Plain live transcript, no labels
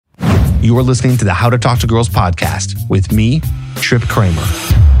You are listening to the How to Talk to Girls podcast with me, Trip Kramer.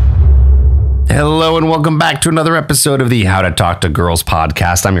 Hello and welcome back to another episode of the How to Talk to Girls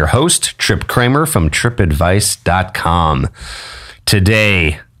podcast. I'm your host, Trip Kramer from tripadvice.com.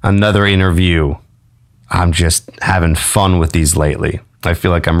 Today, another interview. I'm just having fun with these lately. I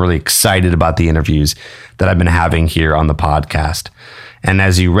feel like I'm really excited about the interviews that I've been having here on the podcast. And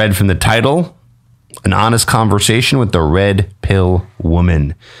as you read from the title, an honest conversation with the red pill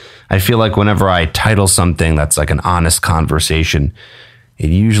woman. I feel like whenever I title something that's like an honest conversation, it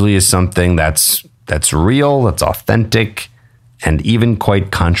usually is something that's real, that's authentic, and even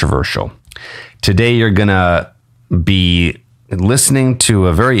quite controversial. Today, you're going to be listening to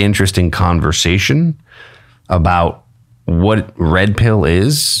a very interesting conversation about what red pill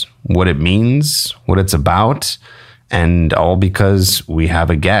is, what it means, what it's about, and all because we have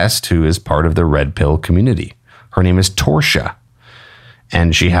a guest who is part of the red pill community. Her name is Torsia.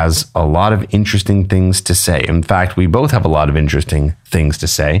 And she has a lot of interesting things to say. In fact, we both have a lot of interesting things to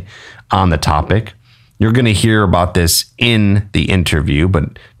say on the topic. You're going to hear about this in the interview,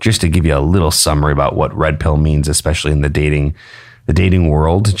 but just to give you a little summary about what red pill means, especially in the dating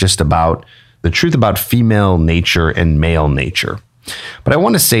world, just about the truth about female nature and male nature. But I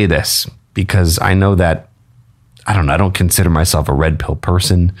want to say this because I know that, I don't consider myself a red pill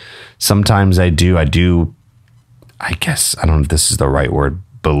person. Sometimes I do, I guess, I don't know if this is the right word,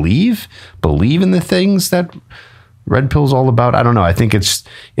 believe in the things that red pill's all about. I don't know. I think it's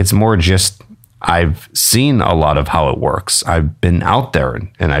more just, I've seen a lot of how it works. I've been out there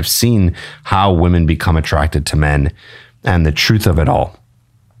and I've seen how women become attracted to men and the truth of it all.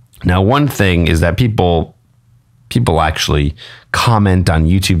 Now, one thing is that people actually comment on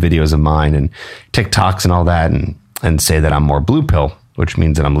YouTube videos of mine and TikToks and all that and say that I'm more blue pill, which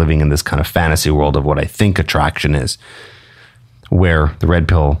means that I'm living in this kind of fantasy world of what I think attraction is, where the red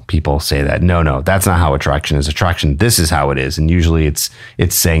pill people say that, no, that's not how attraction is. Attraction, this is how it is. And usually it's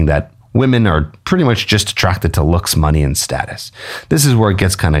saying that women are pretty much just attracted to looks, money, and status. This is where it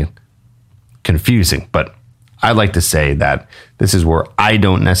gets kind of confusing, but I like to say that this is where I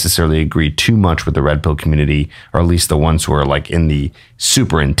don't necessarily agree too much with the red pill community, or at least the ones who are like in the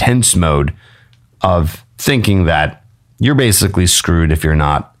super intense mode of thinking that you're basically screwed if you're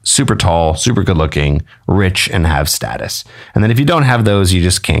not super tall, super good looking, rich, and have status. And then if you don't have those, you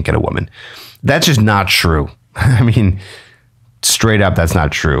just can't get a woman. That's just not true. I mean, straight up, that's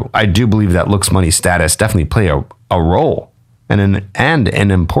not true. I do believe that looks, money, status definitely play a role and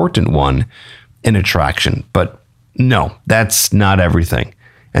an important one in attraction. But no, that's not everything.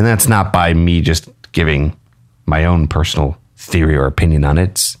 And that's not by me just giving my own personal theory or opinion on it.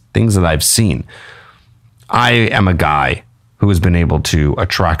 It's things that I've seen. I am a guy who has been able to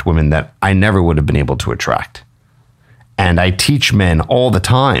attract women that I never would have been able to attract. And I teach men all the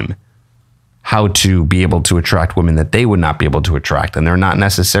time how to be able to attract women that they would not be able to attract. And they're not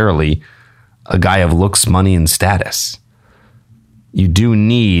necessarily a guy of looks, money, and status. You do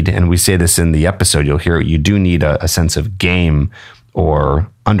need, and we say this in the episode, you'll hear it, you do need a sense of game or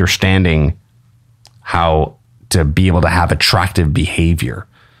understanding how to be able to have attractive behavior.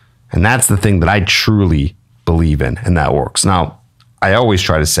 And that's the thing that I truly believe in, and that works. Now, I always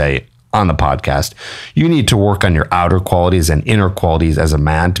try to say on the podcast, you need to work on your outer qualities and inner qualities as a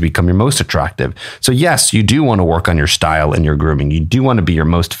man to become your most attractive. So yes, you do want to work on your style and your grooming. You do want to be your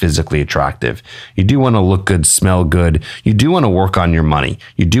most physically attractive. You do want to look good, smell good. You do want to work on your money.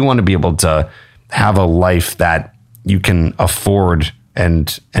 You do want to be able to have a life that you can afford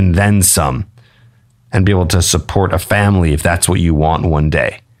and then some, and be able to support a family if that's what you want one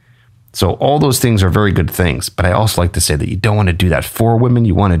day. So all those things are very good things, but I also like to say that you don't want to do that for women.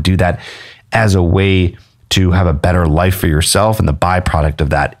 You want to do that as a way to have a better life for yourself, and the byproduct of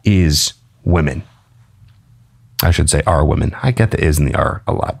that is women. I should say are women. I get the is and the are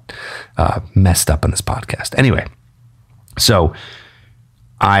a lot messed up in this podcast. Anyway, so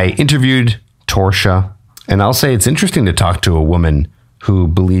I interviewed Torsia, and I'll say it's interesting to talk to a woman who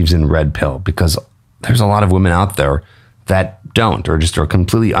believes in red pill, because there's a lot of women out there that don't, or just are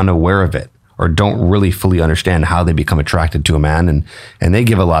completely unaware of it, or don't really fully understand how they become attracted to a man. And they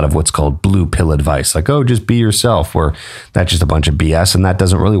give a lot of what's called blue pill advice, like, oh, just be yourself, where that's just a bunch of BS and that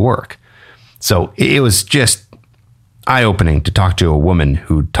doesn't really work. So it was just eye-opening to talk to a woman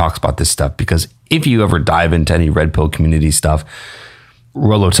who talks about this stuff, because if you ever dive into any red pill community stuff,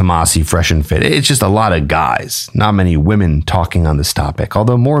 Rollo Tomassi, Fresh and Fit, it's just a lot of guys, not many women talking on this topic,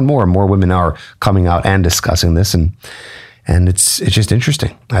 although more and more women are coming out and discussing this, and it's just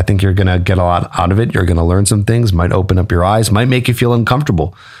interesting. I think you're going to get a lot out of it. You're going to learn some things, might open up your eyes, might make you feel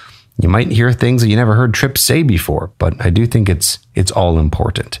uncomfortable. You might hear things that you never heard Trip say before, but I do think it's all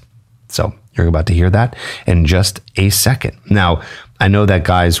important. So you're about to hear that in just a second. Now, I know that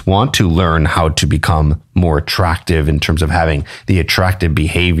guys want to learn how to become more attractive in terms of having the attractive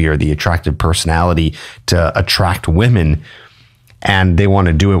behavior, the attractive personality to attract women. And they want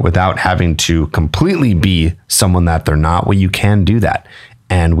to do it without having to completely be someone that they're not. Well, you can do that.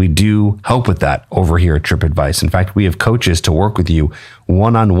 And we do help with that over here at Trip Advice. In fact, we have coaches to work with you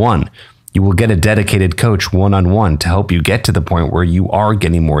one-on-one. You will get a dedicated coach one-on-one to help you get to the point where you are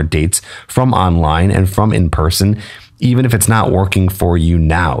getting more dates from online and from in person, even if it's not working for you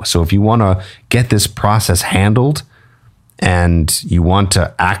now. So if you want to get this process handled and you want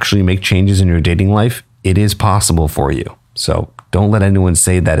to actually make changes in your dating life, it is possible for you. So don't let anyone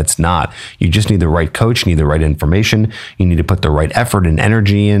say that it's not. You just need the right coach, you need the right information, you need to put the right effort and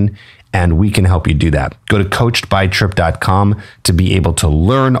energy in, and we can help you do that. Go to coachedbytrip.com to be able to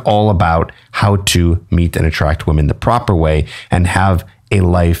learn all about how to meet and attract women the proper way and have a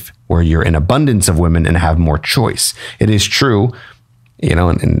life where you're in abundance of women and have more choice. It is true,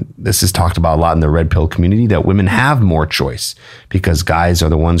 and this is talked about a lot in the red pill community, that women have more choice because guys are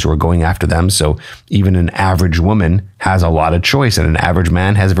the ones who are going after them. So even an average woman has a lot of choice and an average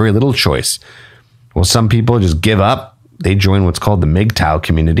man has very little choice. Well, some people just give up. They join what's called the MGTOW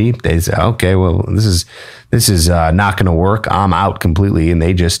community. They say, okay, well, this is not going to work. I'm out completely. And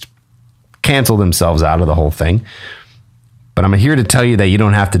they just cancel themselves out of the whole thing. But I'm here to tell you that you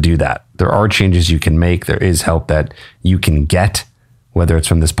don't have to do that. There are changes you can make. There is help that you can get, whether it's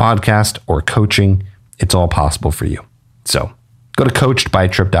from this podcast or coaching. It's all possible for you. So go to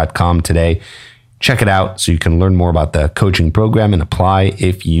coachedbytrip.com today. Check it out so you can learn more about the coaching program and apply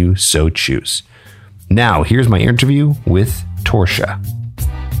if you so choose. Now, here's my interview with Torsha.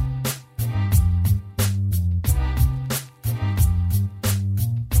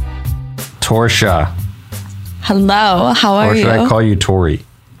 Torsha. Hello, how are you? Or should I call you Tori?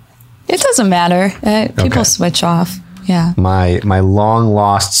 It doesn't matter. People switch off. Yeah. My long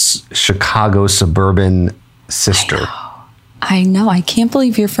lost Chicago suburban sister. I know. I can't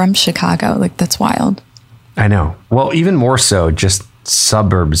believe you're from Chicago. Like, that's wild. I know. Well, even more so, just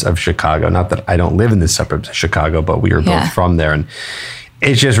suburbs of Chicago. Not that I don't live in the suburbs of Chicago, but we are both from there. And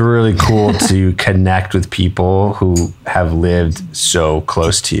it's just really cool to connect with people who have lived so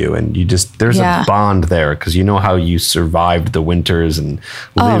close to you. And there's a bond there because you know how you survived the winters and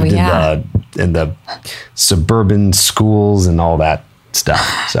lived in the suburban schools and all that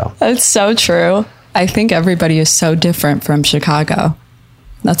stuff. So that's so true. I think everybody is so different from Chicago.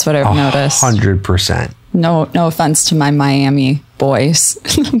 That's what I've noticed. 100%. No offense to my Miami boys,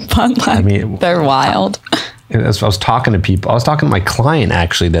 but they're wild. I was talking to people. I was talking to my client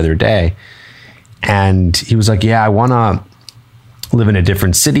actually the other day, and he was like, yeah, I want to live in a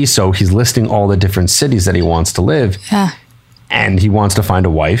different city. So he's listing all the different cities that he wants to live. Yeah. And he wants to find a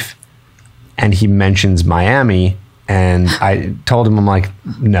wife. And he mentions Miami. And I told him, I'm like,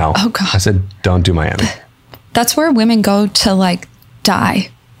 no. Oh, God. I said, don't do Miami. That's where women go to die.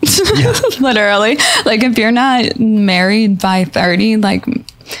 Yeah. Literally. Like, if you're not married by 30, might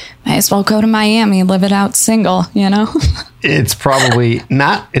as well go to Miami, live it out single, It's probably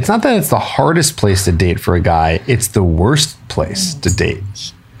not, it's not that it's the hardest place to date for a guy. It's the worst place to date.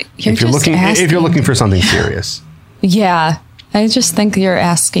 If you're looking for something serious. Yeah. I just think you're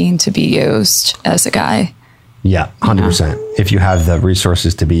asking to be used as a guy. Yeah, 100%. If you have the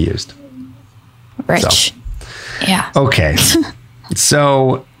resources to be used. Rich. So. Yeah. Okay.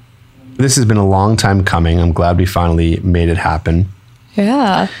 So this has been a long time coming. I'm glad we finally made it happen.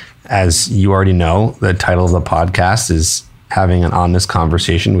 Yeah. As you already know, the title of the podcast is having an honest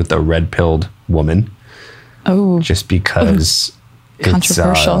conversation with a red-pilled woman. Oh. Just because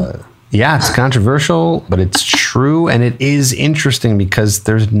controversial. It's controversial, but it's true. And it is interesting because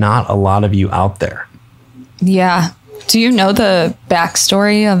there's not a lot of you out there. Yeah. Do you know the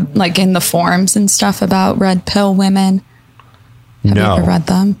backstory of in the forums and stuff about red pill women? Have you ever read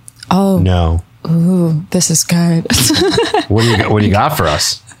them? Oh. No. Ooh, this is good. What do you got for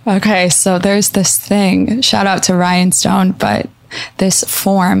us? Okay, so there's this thing, shout out to Ryan Stone, but this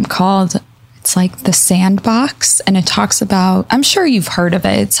forum called, it's like the Sandbox, and it talks about, I'm sure you've heard of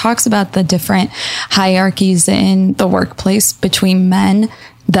it. It talks about the different hierarchies in the workplace between men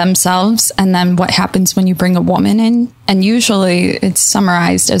themselves and then what happens when you bring a woman in. And usually it's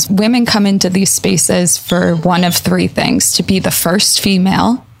summarized as women come into these spaces for one of three things: to be the first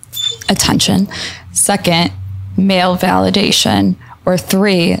female, attention; second, male validation; or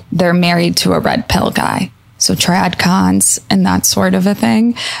three, they're married to a red pill guy. So trad cons and that sort of a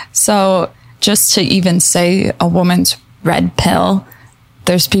thing. So just to even say a woman's red pill,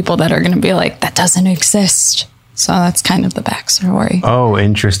 there's people that are going to be like, that doesn't exist. So that's kind of the backstory. Oh,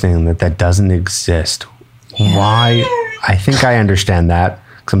 interesting that doesn't exist. Yeah. Why? I think I understand that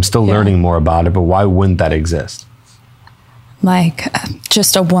because I'm still learning more about it, but why wouldn't that exist? Like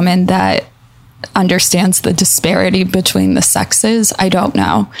just a woman that understands the disparity between the sexes. I don't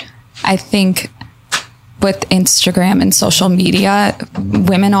know. I think with Instagram and social media,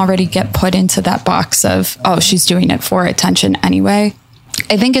 women already get put into that box of, oh, she's doing it for attention anyway.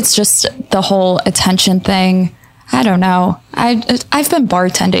 I think it's just the whole attention thing. I don't know. I've been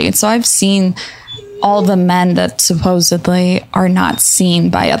bartending, so I've seen all the men that supposedly are not seen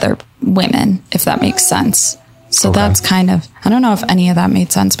by other women, if that makes sense. So that's kind of, I don't know if any of that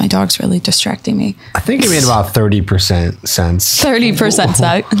made sense. My dog's really distracting me. I think it made about 30% sense. 30%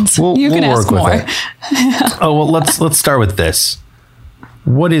 sense. You can ask more. Oh, well, let's start with this.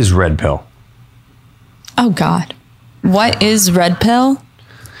 What is red pill? Oh, God. What is red pill?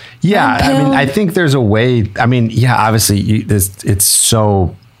 Yeah, Red pill? I mean, I think there's a way. I mean, yeah, obviously, there's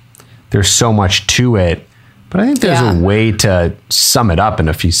so much to it. But I think there's a way to sum it up in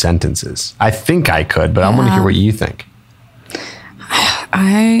a few sentences. I think I could, but I want to hear what you think.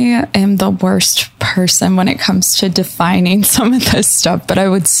 I am the worst person when it comes to defining some of this stuff, but I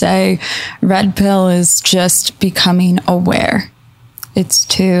would say red pill is just becoming aware. It's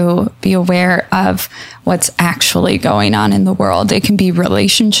to be aware of what's actually going on in the world. It can be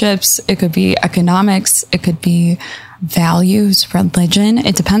relationships, it could be economics, it could be values, religion.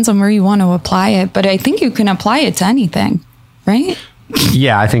 It depends on where you want to apply it, but I think you can apply it to anything, right?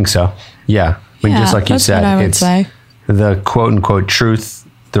 Yeah, I think so. Yeah. I mean, just like you said, it's the quote unquote truth,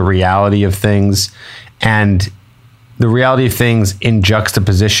 the reality of things, and the reality of things in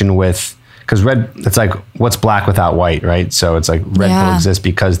juxtaposition with, because red, it's like what's black without white, right? So it's like red pill exists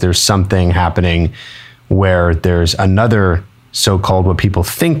because there's something happening where there's another so-called what people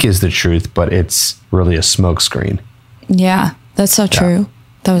think is the truth, but it's really a smokescreen. Yeah, that's so true.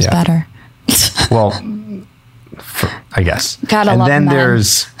 That was better. Well, I guess. Gotta love then men.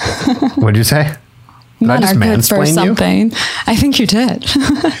 there's, what'd you say? Did Men I just are good for mansplain something. I think you did.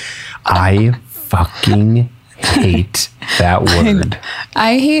 I fucking hate that word.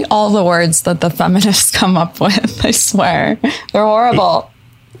 I hate all the words that the feminists come up with. I swear. They're horrible.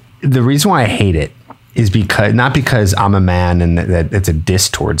 The reason why I hate it is because, not because I'm a man and that it's a diss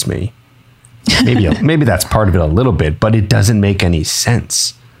towards me. Maybe that's part of it a little bit, but it doesn't make any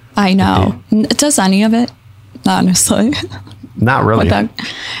sense. I know. Does any of it? Honestly. Not really.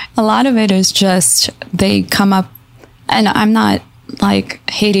 A lot of it is just they come up, and I'm not like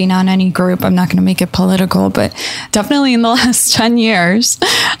hating on any group. I'm not going to make it political, but definitely in the last 10 years,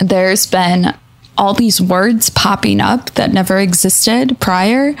 there's been all these words popping up that never existed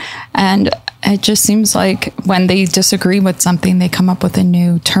prior. And it just seems like when they disagree with something, they come up with a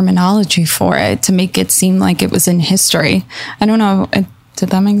new terminology for it to make it seem like it was in history. I don't know. Did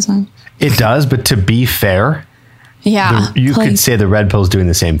that make sense? It does, but to be fair, you could say the red pill's doing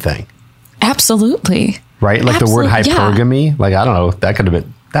the same thing. Absolutely. Right? Like the word hypergamy. Like, I don't know. That could have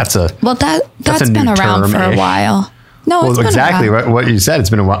been, that's been around for a while. No, it's been exactly around. What you said. It's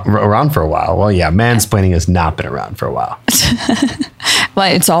been around for a while. Well, yeah, mansplaining has not been around for a while.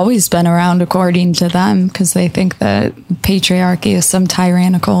 Well, it's always been around according to them because they think that patriarchy is some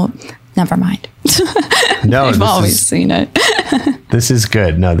tyrannical. Never mind. No, I've always seen it. This is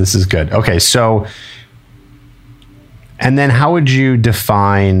good. No, this is good. Okay, so, and then how would you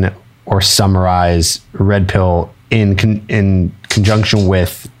define or summarize red pill in conjunction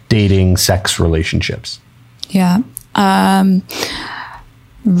with dating, sex relationships? Yeah.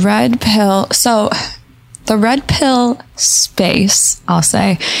 Red pill. So the red pill space, I'll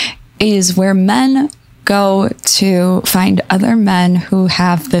say, is where men go to find other men who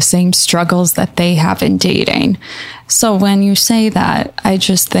have the same struggles that they have in dating. So when you say that, I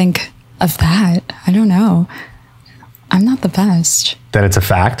just think of that. I don't know. I'm not the best. That it's a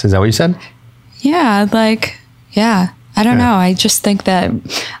fact? Is that what you said? Yeah. I don't know. I just think that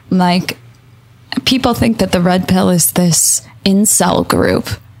like people think that the red pill is this incel group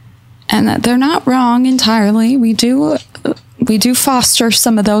and that they're not wrong entirely. We do foster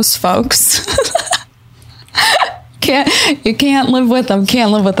some of those folks. You can't live with them,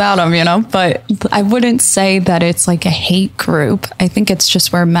 can't live without them, but I wouldn't say that it's like a hate group. I think it's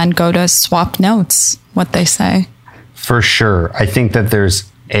just where men go to swap notes, what they say. For sure. I think that there's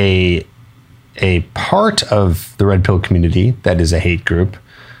a part of the red pill community that is a hate group.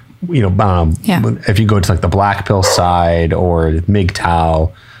 If you go to like the black pill side or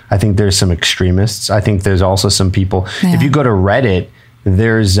MGTOW, I think there's some extremists. I think there's also some people. Yeah. If you go to Reddit,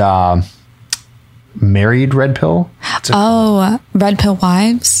 there's married red pill. Red pill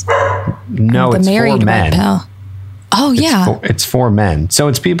wives. No, it's married for men. Red pill. Oh, yeah. It's for men. So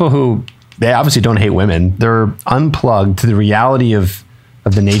it's people who, they obviously don't hate women. They're unplugged to the reality of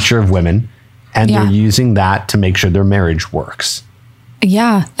the nature of women. And Yeah. they're using that to make sure their marriage works.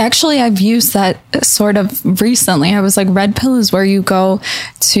 Yeah, actually, I've used that sort of recently. I was like, red pill is where you go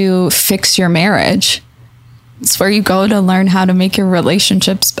to fix your marriage. It's where you go to learn how to make your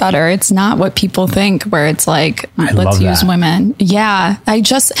relationships better. It's not what people think, where it's like, let's love use that. women. Yeah, I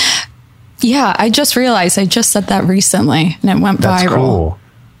just realized I just said that recently and it went That's viral. cool.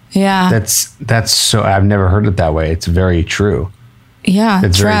 Yeah. That's so, I've never heard it that way. It's very true. Yeah.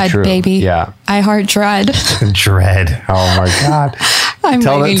 It's very Dread, true. baby. Yeah. I heart dread. Dread. Oh my God.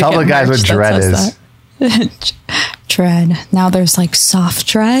 Tell the guys what dread is. Dread. Now there's like soft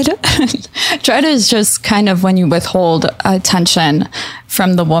dread. Dread is just kind of when you withhold attention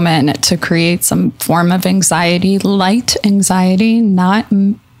from the woman to create some form of anxiety, light anxiety, not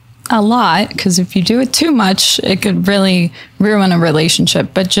a lot, because if you do it too much, it could really ruin a relationship,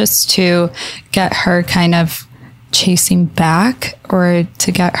 but just to get her kind of chasing back or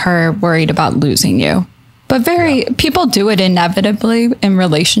to get her worried about losing you. But people do it inevitably in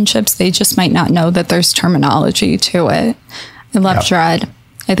relationships. They just might not know that there's terminology to it. I love dread.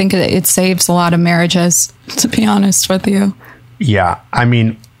 I think it saves a lot of marriages, to be honest with you. Yeah. I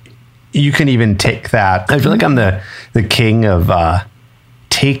mean, you can even take that. I feel like I'm the king of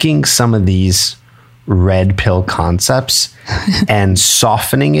taking some of these red pill concepts and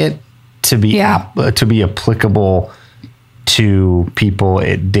softening it to be applicable to people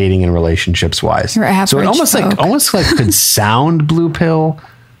dating and relationships wise. So it almost like could sound blue pill,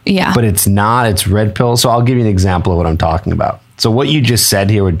 but it's not. It's red pill. So I'll give you an example of what I'm talking about. So what you just said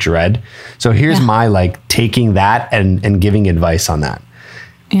here with dread. So here's my like taking that and giving advice on that.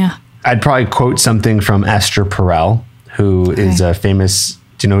 Yeah. I'd probably quote something from Esther Perel, who is a famous,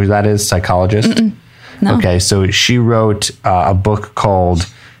 do you know who that is? Psychologist? No. Okay. So she wrote a book called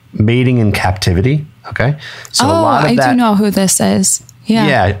Mating in Captivity. Okay. So a lot of that, I do know who this is. Yeah.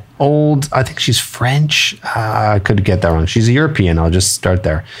 Yeah. Old, I think she's French. I could get that wrong. She's a European. I'll just start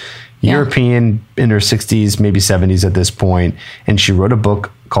there. Yeah. European in her 60s, maybe 70s at this point. And she wrote a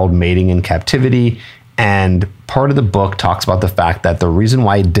book called Mating in Captivity. And part of the book talks about the fact that the reason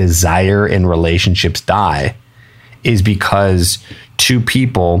why desire in relationships die is because two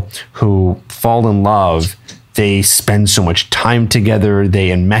people who fall in love, they spend so much time together, they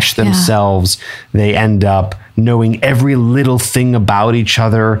enmesh themselves, they end up knowing every little thing about each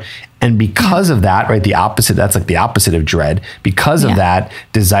other. And because of that, right, the opposite, that's like the opposite of dread. Because of that,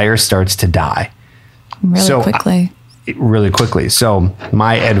 desire starts to die. Really quickly. So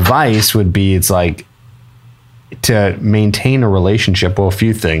my advice would be, it's like to maintain a relationship, well, a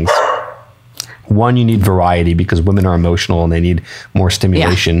few things. One, you need variety because women are emotional and they need more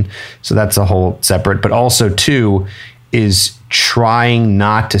stimulation. So that's a whole separate. But also, two, is trying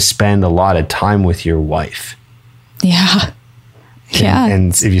not to spend a lot of time with your wife. Yeah.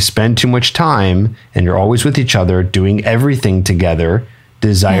 And if you spend too much time and you're always with each other, doing everything together,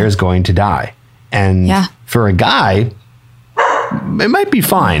 desire is going to die. And for a guy, it might be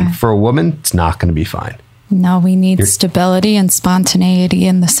fine. For a woman, it's not going to be fine. No, we need stability and spontaneity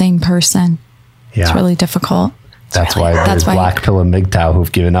in the same person. Yeah. It's really difficult. That's why there's black pill and MGTOW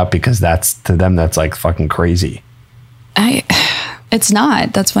who've given up, because that's, to them, that's like fucking crazy. It's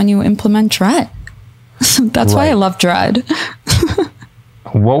not. That's when you implement dread. That's why I love dread.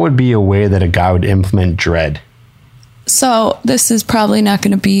 What would be a way that a guy would implement dread? So this is probably not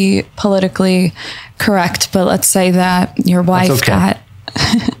going to be politically correct, but let's say that your wife got...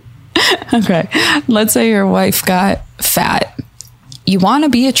 Okay. Let's say your wife got fat. You want to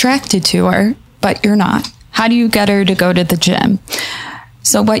be attracted to her, but you're not. How do you get her to go to the gym?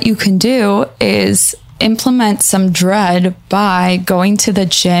 So what you can do is implement some dread by going to the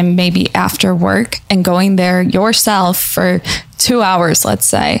gym maybe after work and going there yourself for 2 hours, let's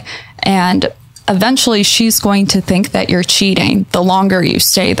say. And eventually she's going to think that you're cheating the longer you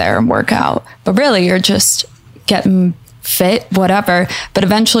stay there and work out. But really, you're just getting fit, whatever. But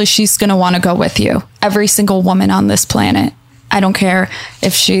eventually she's going to want to go with you. Every single woman on this planet. I don't care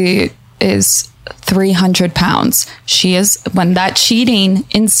if she is 300 pounds. She is, when that cheating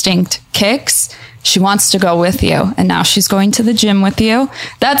instinct kicks, she wants to go with you. And now she's going to the gym with you.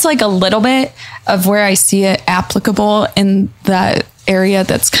 That's like a little bit of where I see it applicable in that area.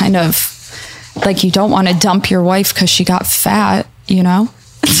 That's kind of like, you don't want to dump your wife because she got fat, you know?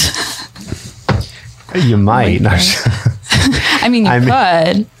 You might. I mean, you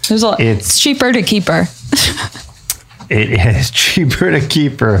could. It's cheaper to keep her. It is cheaper to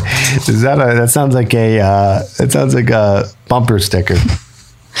keep her. That sounds like a bumper sticker.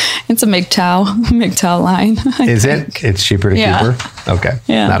 It's a MGTOW line. Is it? It's cheaper to keep her? Okay.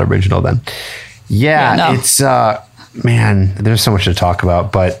 Yeah. Not original then. Yeah, no. it's, man, there's so much to talk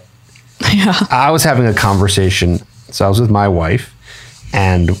about, but I was having a conversation. So I was with my wife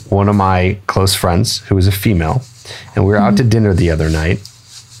and one of my close friends who was a female, and we were out to dinner the other night.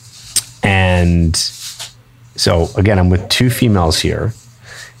 And so again, I'm with two females here,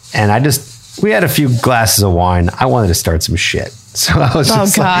 and we had a few glasses of wine. I wanted to start some shit. So I was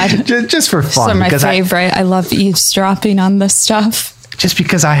just for fun. So my favorite. I love eavesdropping on this stuff. Just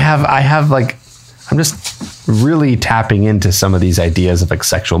because I'm just really tapping into some of these ideas of like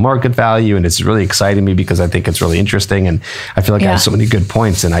sexual market value, and it's really exciting me because I think it's really interesting, and I feel like I have so many good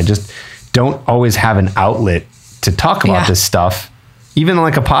points, and I just don't always have an outlet to talk about this stuff, even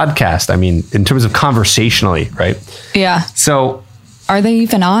like a podcast. I mean, in terms of conversationally, right? Yeah. So are they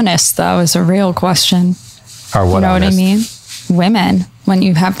even honest though is a real question. Or what? You know honest? what I mean? Women, when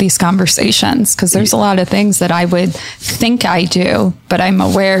you have these conversations, because there's a lot of things that I would think I do, but I'm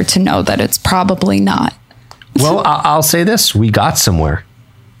aware to know that it's probably not. Well, I'll say this. We got somewhere.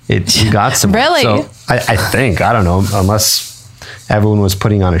 We got somewhere. Really? So I think, I don't know, unless everyone was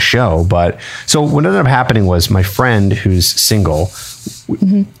putting on a show. But so what ended up happening was my friend who's single,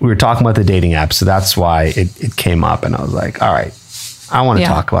 we were talking about the dating app. So that's why it came up. And I was like, all right, I want to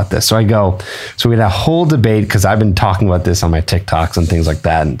talk about this. So we had a whole debate because I've been talking about this on my TikToks and things like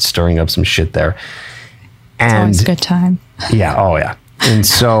that and stirring up some shit there. And it's always a good time. Yeah. Oh yeah. And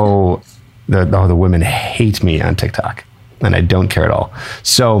so the women hate me on TikTok and I don't care at all.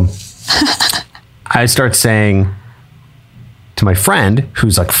 So I start saying to my friend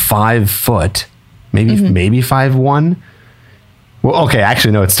who's like 5 foot, maybe 5'1". Well, okay.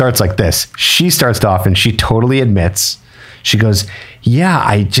 Actually, no, it starts like this. She starts off and she totally admits, she goes, yeah,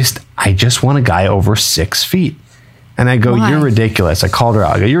 I just want a guy over 6 feet. And I go, you're ridiculous. I called her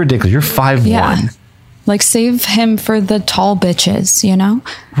out. I go, you're ridiculous. You're 5'1". Yeah. Like save him for the tall bitches, you know?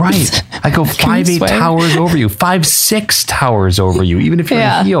 Right. I go 5'8" towers over you, 5'6" towers over you, even if you're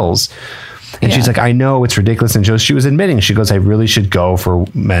in heels. And she's like, I know it's ridiculous. And she was admitting, she goes, I really should go for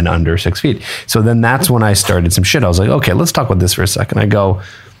men under 6 feet. So then that's when I started some shit. I was like, okay, let's talk about this for a second. I go,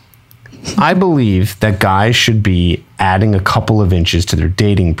 I believe that guys should be adding a couple of inches to their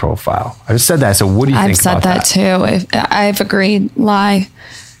dating profile. I just said that. So what do you think about that? I've said that too. I've agreed. Lie.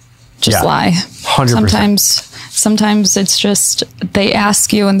 Just lie. 100%. Sometimes it's just they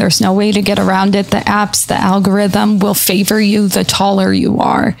ask you and there's no way to get around it. The apps, the algorithm will favor you the taller you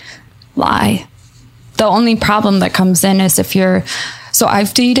are. Lie. The only problem that comes in is so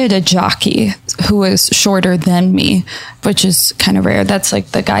I've dated a jockey who is shorter than me, which is kind of rare. That's like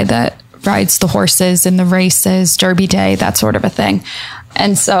the guy that rides the horses in the races, Derby Day, that sort of a thing.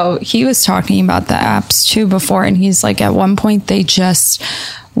 And so he was talking about the apps too before. And he's like, at one point, they just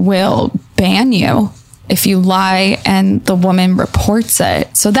will ban you if you lie and the woman reports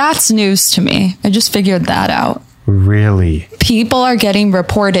it. So that's news to me. I just figured that out. Really? People are getting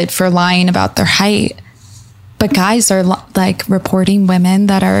reported for lying about their height. But guys are like reporting women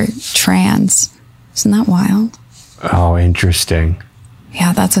that are trans. Isn't that wild? Oh, interesting.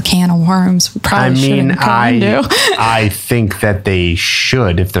 Yeah, that's a can of worms. We probably shouldn't go into. I think that they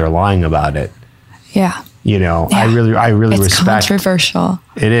should if they're lying about it. Yeah. You know, I really it's respect. Controversial.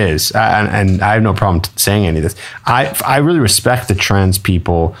 It is, and I have no problem saying any of this. I really respect the trans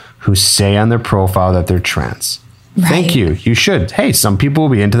people who say on their profile that they're trans. Right. Thank you. You should. Hey, some people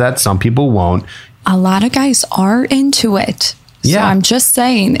will be into that. Some people won't. A lot of guys are into it. So I'm just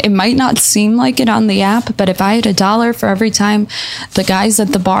saying, it might not seem like it on the app, but if I had $1 for every time the guys at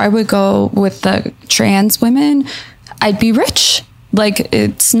the bar would go with the trans women, I'd be rich. Like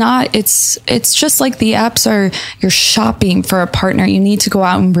it's just like the apps are, you're shopping for a partner. You need to go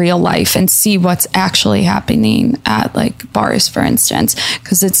out in real life and see what's actually happening at like bars, for instance,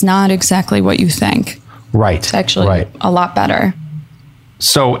 because it's not exactly what you think. Right. It's actually a lot better.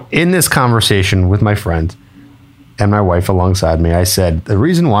 So in this conversation with my friend and my wife alongside me, I said, the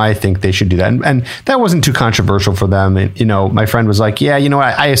reason why I think they should do that, and that wasn't too controversial for them. And, you know, my friend was like, yeah, you know,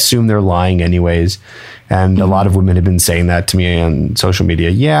 I assume they're lying anyways. And a lot of women have been saying that to me on social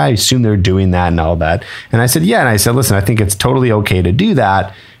media. Yeah, I assume they're doing that and all that. And I said, yeah. And I said, listen, I think it's totally okay to do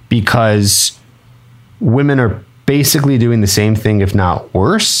that because women are basically doing the same thing, if not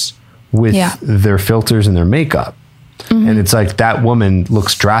worse, with their filters and their makeup. Mm-hmm. And it's like that woman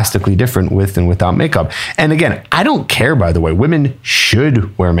looks drastically different with and without makeup. And again, I don't care, by the way. Women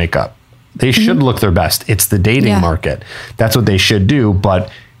should wear makeup. They should look their best. It's the dating market. That's what they should do. But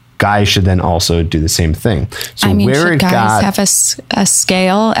guys should then also do the same thing. So I mean, where should it guys got, have a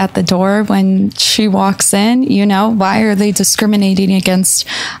scale at the door when she walks in? You know, why are they discriminating against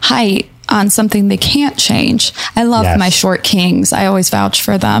height on something they can't change? I love Yes. my short kings. I always vouch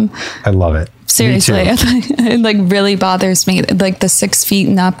for them. I love it. Seriously, Me too. it like really bothers me. Like the 6 feet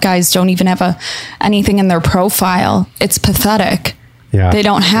and up guys don't even have anything in their profile. It's pathetic. Yeah. They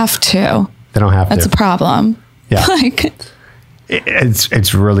don't have to. They don't have That's to. a problem. Yeah. Like,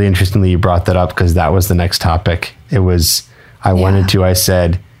 It's really interesting that you brought that up, because that was the next topic. It was, I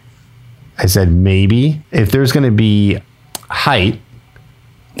said maybe if there's going to be height,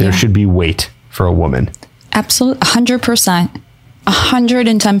 there Yeah. should be weight for a woman. absolutely 100%.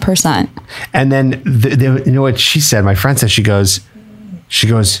 110%. And then you know what she said? My friend said, she goes,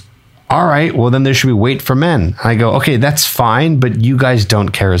 all right, well then there should be weight for men. I go, okay, that's fine, but you guys don't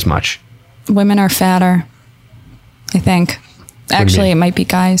care as much. Women are fatter, I think. Actually, mean? it might be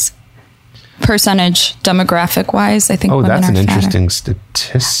guys. Percentage, demographic wise, I think women That's are an fatter. interesting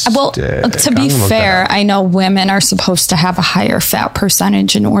statistic. Well, to I'm be gonna look that fair, up. I know women are supposed to have a higher fat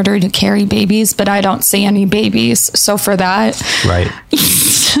percentage in order to carry babies, but I don't see any babies. So for that, Right.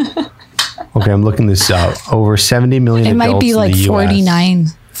 Okay, I'm looking this up. Over 70 million it adults might be like in the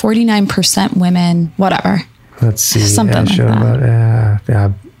US. 49% women, whatever. Let's see. Something like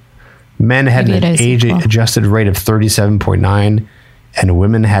that. Men had Maybe an it is age equal. adjusted rate of 37.9 and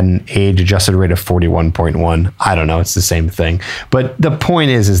women had an age adjusted rate of 41.1. I don't know. It's the same thing. But the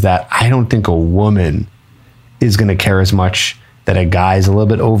point is that I don't think a woman is going to care as much that a guy's a little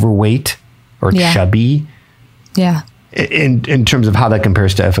bit overweight or Yeah. chubby Yeah. in terms of how that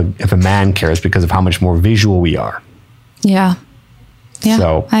compares to if a man cares, because of how much more visual we are. Yeah. Yeah.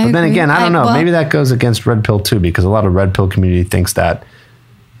 So, I but then agree. again, I don't know. well, Maybe that goes against red pill too, because a lot of red pill community thinks that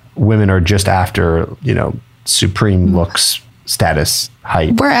women are just after, supreme looks, status,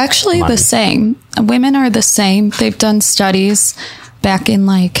 height. We're actually money. the same. Women are the same. They've done studies back in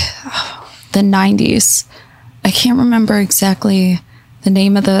like the 90s. I can't remember exactly the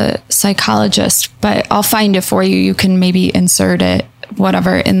name of the psychologist, but I'll find it for you. You can maybe insert it,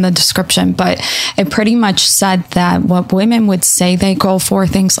 whatever, in the description. But it pretty much said that what women would say they go for,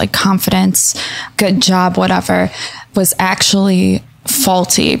 things like confidence, good job, whatever, was actually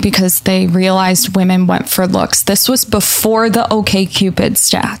faulty because they realized women went for looks. This was before the OkCupid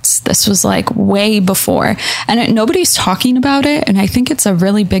stats. This was like way before. And nobody's talking about it. And I think it's a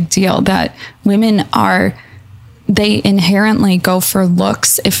really big deal that women they inherently go for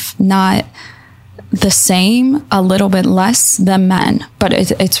looks, if not the same, a little bit less than men. But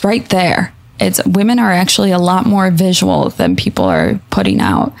it's right there. Women are actually a lot more visual than people are putting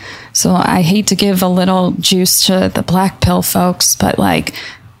out. So I hate to give a little juice to the black pill folks, but like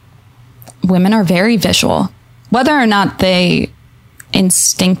women are very visual, whether or not they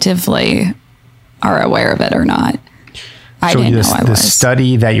instinctively are aware of it or not. I didn't know I The was.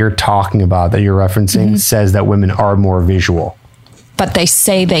 study that you're talking about, that you're referencing, says that women are more visual. But they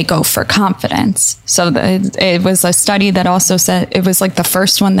say they go for confidence. So it was a study that also said, it was like the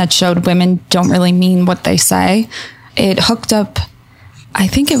first one that showed women don't really mean what they say. It hooked up, I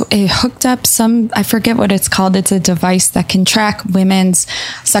think it hooked up some, I forget what it's called. It's a device that can track women's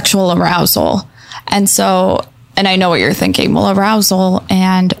sexual arousal. And I know what you're thinking. Well, arousal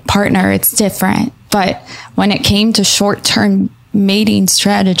and partner, it's different. But when it came to short-term mating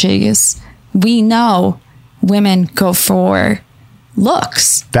strategies, we know women go for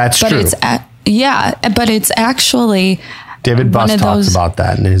looks. That's but true. But it's actually David one Buss of talks those- about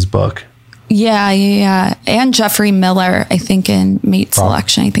that in his book. Yeah. And Jeffrey Miller, I think in Mate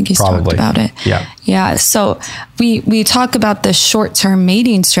Selection, I think he's Probably. talked about it. Yeah. Yeah. So we talk about the short-term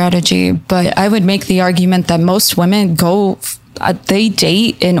mating strategy, but I would make the argument that most women they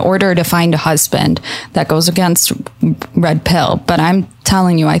date in order to find a husband. That goes against red pill. But I'm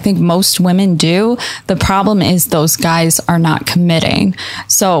telling you, I think most women do. The problem is those guys are not committing.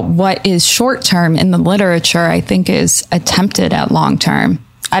 So what is short term in the literature, I think, is attempted at long term.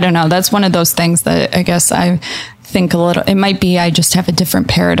 I don't know. That's one of those things that I guess I think it might be I just have a different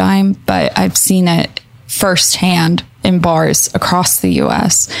paradigm, but I've seen it firsthand in bars across the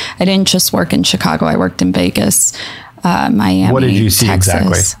US. I didn't just work in Chicago. I worked in Vegas, Miami, What did you see Texas.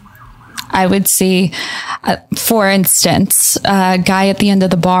 exactly? I would see, for instance, a guy at the end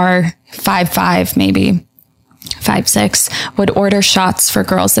of the bar, 5'5", maybe 5'6", would order shots for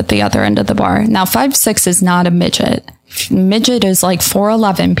girls at the other end of the bar. Now, 5'6" is not a midget. Midget is like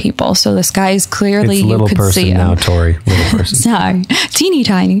 4'11" people. So this guy is clearly, It's you little could person see him. now, Tori. Little person. Sorry, teeny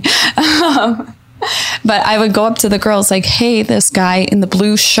tiny. But I would go up to the girls like, hey, this guy in the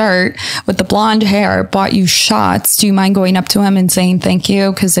blue shirt with the blonde hair bought you shots. Do you mind going up to him and saying thank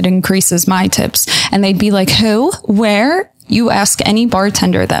you? Because it increases my tips. And they'd be like, who? Where? You ask any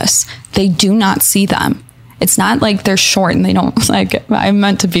bartender this. They do not see them. It's not like they're short and they don't, like, I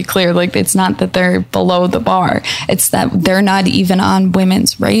meant to be clear, like, it's not that they're below the bar. It's that they're not even on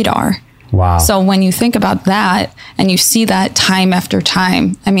women's radar. Wow. So when you think about that and you see that time after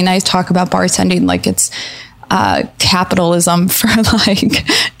time, I mean, I talk about bartending like it's capitalism for like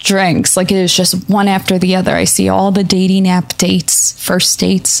drinks. Like it is just one after the other. I see all the dating app dates, first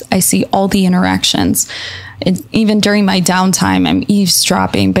dates. I see all the interactions. Even during my downtime, I'm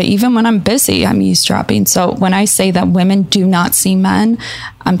eavesdropping. But even when I'm busy, I'm eavesdropping. So when I say that women do not see men,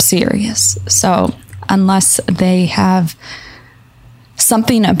 I'm serious. So unless they have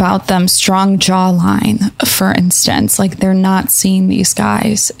something about them, strong jawline, for instance, like they're not seeing these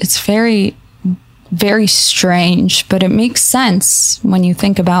guys. It's very, very strange, but it makes sense when you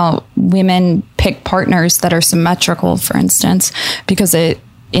think about women pick partners that are symmetrical, for instance, because it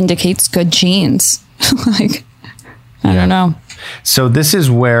indicates good genes. Like, I don't know. So this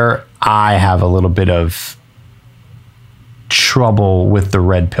is where I have a little bit of trouble with the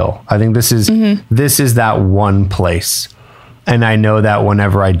red pill. I think this is that one place. And I know that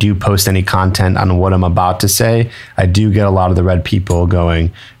whenever I do post any content on what I'm about to say, I do get a lot of the red people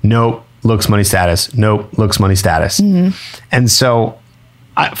going, nope, looks, money, status. Nope, looks, money, status. And so,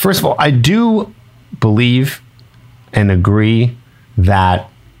 first of all, I do believe and agree that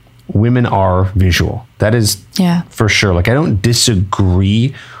women are visual. That is for sure. Like, I don't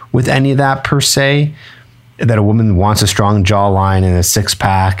disagree with any of that per se, that a woman wants a strong jawline and a six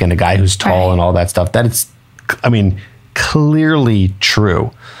pack and a guy who's tall and all that stuff. That it's, I mean, clearly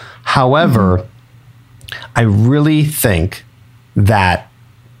true. However, I really think that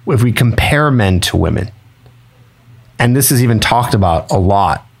if we compare men to women, and this is even talked about a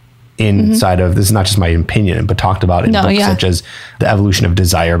lot inside of, this is not just my opinion, but talked about in books such as The Evolution of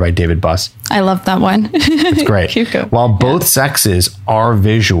Desire by David Buss. I love that one. It's great. While both sexes are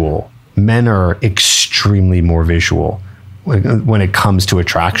visual, men are extremely more visual when it comes to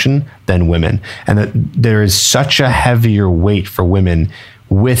attraction than women. And that there is such a heavier weight for women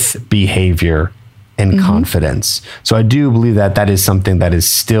with behavior and confidence. So I do believe that that is something that is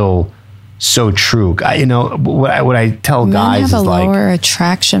still so true. You know, what I tell guys is like, men have a lower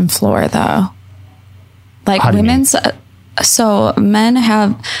attraction floor though. Like women's, so men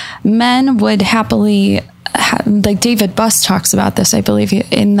would happily, like David Buss talks about this, I believe,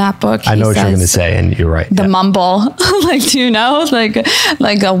 in that book. I know what you're going to say, and you're right. The mumble, like, do you know, like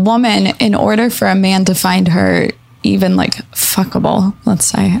a woman, in order for a man to find her even like fuckable, let's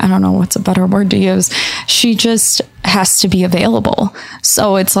say, I don't know what's a better word to use, she just has to be available.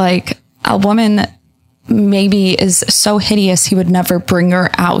 So it's like a woman maybe is so hideous he would never bring her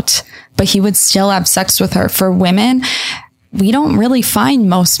out, but he would still have sex with her. For women, we don't really find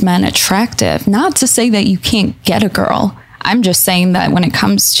most men attractive. Not to say that you can't get a girl. I'm just saying that when it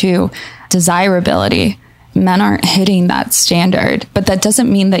comes to desirability, men aren't hitting that standard, but that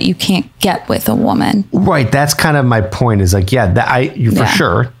doesn't mean that you can't get with a woman. Right. That's kind of my point, is like, for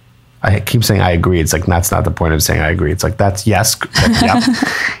sure. I keep saying I agree. It's like, that's not the point of saying I agree. It's like, that's yes. Like, yep.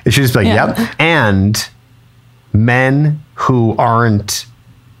 It should just be like, yep. And men who aren't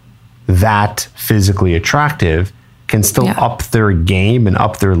that physically attractive can still up their game and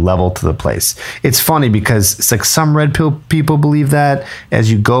up their level to the place. It's funny because it's like some red pill people believe that.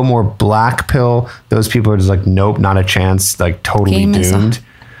 As you go more black pill, those people are just like, nope, not a chance, like totally doomed.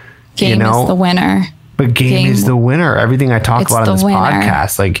 Game is the winner. But game is the winner. Everything I talk about on this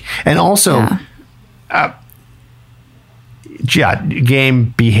podcast, like, and also,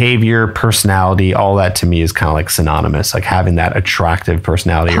 game, behavior, personality, all that to me is kind of like synonymous. Like having that attractive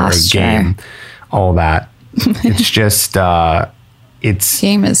personality or a game, all that. It's just,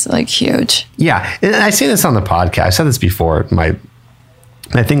 game is like huge. Yeah. And I say this on the podcast. I said this before. My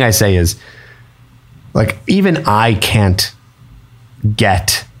thing I say is like, even I can't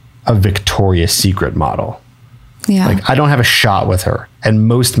get a Victoria's Secret model. Yeah. Like I don't have a shot with her, and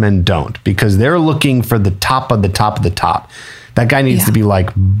most men don't, because they're looking for the top of the top of the top. That guy needs to be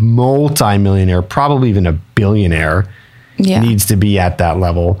like multi-millionaire, probably even a billionaire, needs to be at that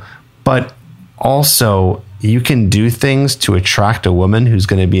level. But also, you can do things to attract a woman who's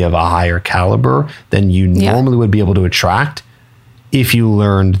going to be of a higher caliber than you normally would be able to attract if you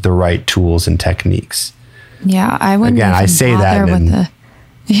learned the right tools and techniques. Yeah, I wouldn't. Again, I say that.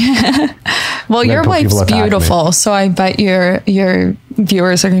 Well, your Then people wife's attack me. beautiful, so I bet your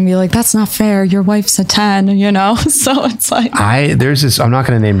viewers are going to be like, "That's not fair. Your wife's a 10," you know. So it's like, There's this. I'm not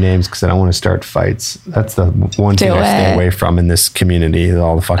going to name names because I don't want to start fights. That's the one thing Do I stay it. away from in this community. Is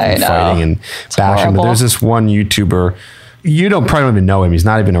all the I fucking know. fighting and It's bashing. But horrible. there's this one YouTuber. You probably don't even know him. He's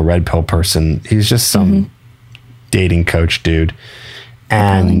not even a red pill person. He's just some dating coach dude,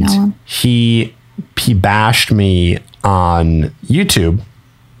 probably and know him. he bashed me on YouTube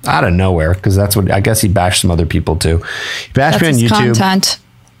out of nowhere because that's what I guess he bashed some other people too. He bashed that's me on his YouTube. content.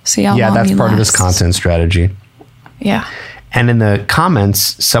 See how Yeah, long that's he part of his lasts. content strategy. Yeah. And in the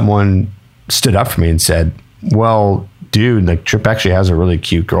comments, someone stood up for me and said, "Well, dude, like Trip actually has a really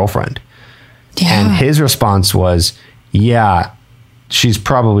cute girlfriend." Yeah. And his response was, "Yeah, she's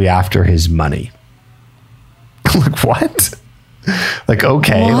probably after his money." Like, what? Like,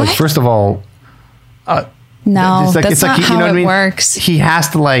 okay. What? Like, first of all, no, it's like, that's not how it what works. He has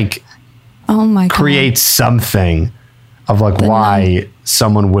to like Oh my God. create something of like why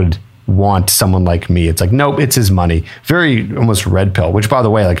someone would want someone like me. It's like, nope, it's his money. Very almost red pill, which by the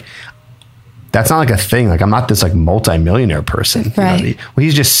way, like that's not like a thing. Like I'm not this like multimillionaire person. You know? Right. Well,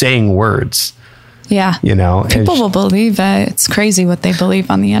 he's just saying words, Yeah. you know, People will believe it. It's crazy what they believe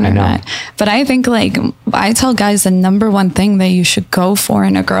on the internet. But I think like I tell guys the number one thing that you should go for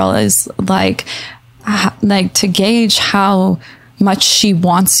in a girl is like to gauge how much she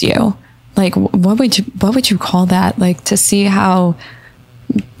wants you. Like what would you call that? Like to see how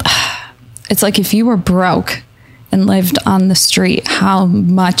it's like if you were broke and lived on the street, how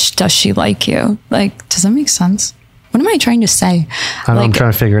much does she like you? Like, does that make sense? What am I trying to say? I don't know, I'm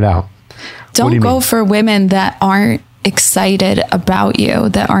trying to figure it out. What do Don't you go mean? for women that aren't excited about you,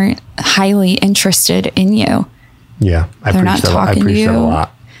 that aren't highly interested in you. Yeah. I They're not preach that talking to a you.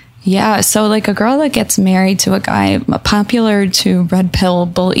 lot. Yeah. So, like a girl that gets married to a guy popular to red pill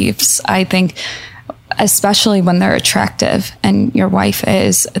beliefs, I think, especially when they're attractive and your wife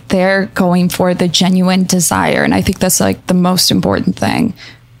is, they're going for the genuine desire. And I think that's like the most important thing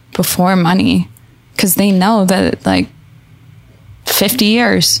before money, because they know that like 50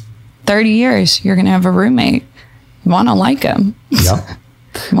 years, 30 years, you're going to have a roommate. You want to like him. Yep.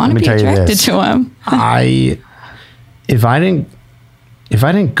 You want to Let me be tell you attracted this. to him. If I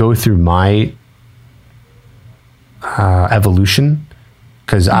didn't go through my evolution,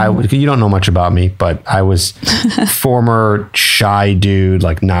 because you don't know much about me, but I was former shy dude,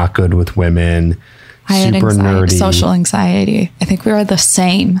 like not good with women, I had super nerdy. social anxiety. I think we were the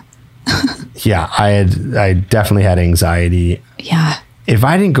same. Yeah, I definitely had anxiety. Yeah. If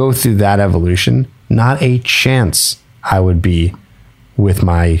I didn't go through that evolution, not a chance I would be with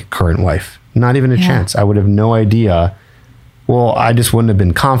my current wife. Not even a chance. I would have no idea. Well, I just wouldn't have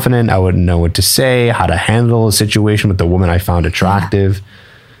been confident. I wouldn't know what to say, how to handle a situation with the woman I found attractive.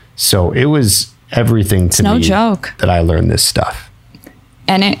 So it was everything to no me joke. that I learned this stuff.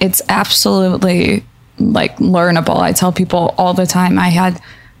 And it's absolutely like learnable. I tell people all the time I had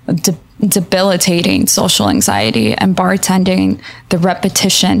debilitating social anxiety and bartending, the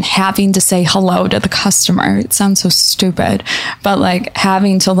repetition, having to say hello to the customer. It sounds so stupid, but like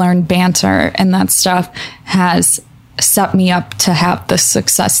having to learn banter and that stuff has set me up to have the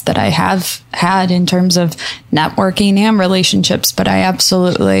success that I have had in terms of networking and relationships. But I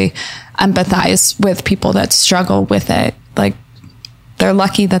absolutely empathize with people that struggle with it. Like, they're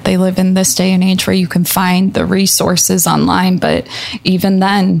lucky that they live in this day and age where you can find the resources online. But even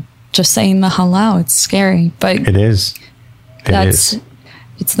then, just saying the hello, it's scary. But It is.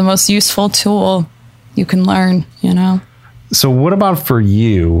 it's the most useful tool you can learn, you know? So what about for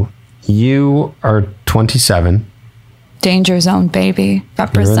you? You are 27. Danger zone, baby.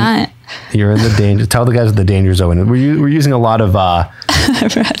 Represent. You're in the danger. Tell the guys what the danger zone. We're using a lot of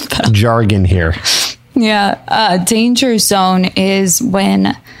jargon here. Yeah. Danger zone is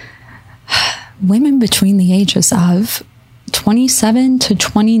when women between the ages of 27 to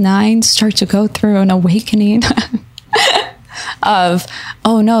 29 start to go through an awakening of,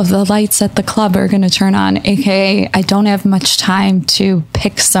 oh no, the lights at the club are going to turn on, aka I don't have much time to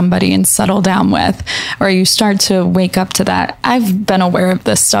pick somebody and settle down with, or you start to wake up to that. I've been aware of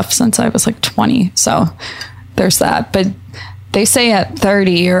this stuff since I was like 20, so there's that. But they say at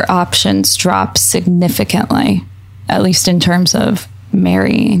 30 your options drop significantly, at least in terms of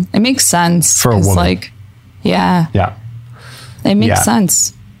marrying. It makes sense For a 'cause, woman. like, yeah, Yeah. it makes Yeah.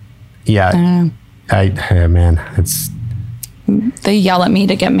 sense. Yeah. Man, it's they yell at me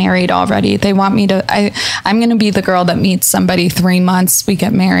to get married already. They want me to, I'm going to be the girl that meets somebody 3 months, we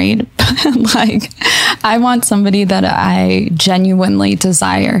get married. Like, I want somebody that I genuinely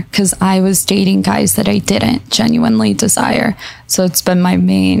desire, because I was dating guys that I didn't genuinely desire. So it's been my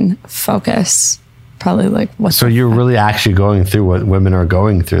main focus. Probably like what. So you're really actually going through what women are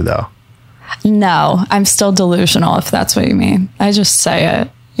going through, though? No, I'm still delusional, if that's what you mean. I just say it.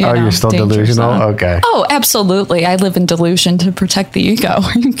 You're still delusional? Okay. Oh, absolutely. I live in delusion to protect the ego.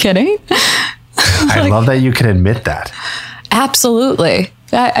 Are you kidding? I love that you can admit that. Absolutely.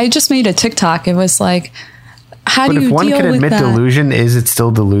 I just made a TikTok. It was like, how do you deal with that? But if one can admit delusion, is it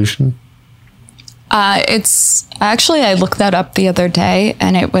still delusion? It's actually, I looked that up the other day,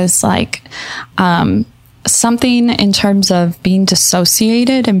 and it was like something in terms of being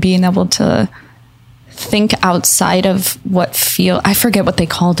dissociated and being able to think outside of I forget what they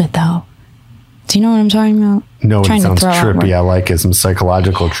called it, though. Do you know what I'm talking about? No, it sounds trippy. I like it. Some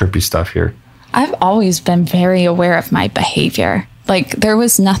psychological trippy stuff here. I've always been very aware of my behavior. Like, there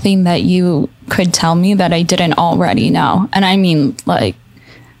was nothing that you could tell me that I didn't already know. And I mean, like,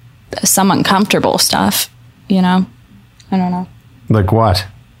 some uncomfortable stuff, you know? I don't know. Like what?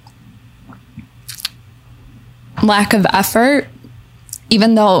 Lack of effort.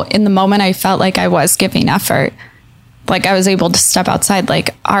 Even though in the moment I felt like I was giving effort, like I was able to step outside.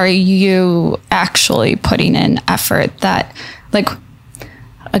 Like, are you actually putting in effort? That, like,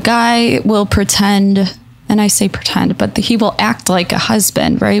 a guy will pretend, and I say pretend, but he will act like a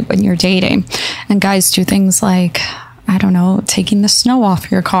husband, right? When you're dating. And guys do things like, I don't know, taking the snow off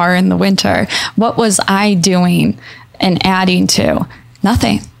your car in the winter. What was I doing and adding to?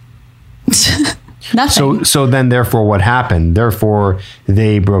 Nothing. Nothing. So then, therefore, what happened? Therefore,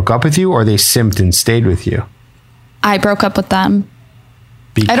 they broke up with you, or they simped and stayed with you? I broke up with them.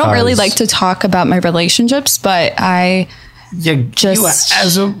 Because I don't really like to talk about my relationships, but you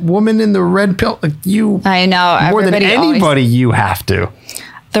as a woman in the red pill, I know more than anybody, you have to.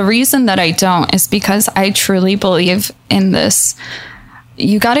 The reason that I don't is because I truly believe in this.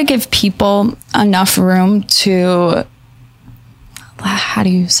 You got to give people enough room to, how do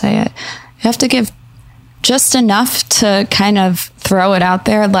you say it? You have to give just enough to kind of throw it out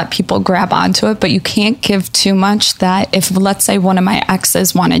there, let people grab onto it, but you can't give too much that if, let's say, one of my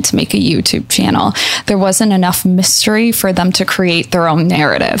exes wanted to make a YouTube channel, there wasn't enough mystery for them to create their own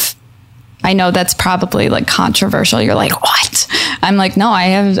narrative. I know that's probably like controversial. You're like, what? I'm like, no,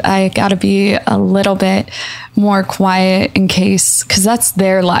 I got to be a little bit more quiet in case, because that's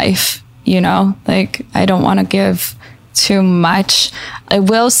their life, you know? Like, I don't want to give too much. I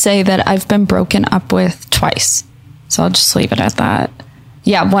will say that I've been broken up with twice. So I'll just leave it at that.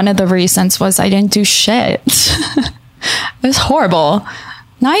 Yeah, one of the reasons was I didn't do shit. It was horrible.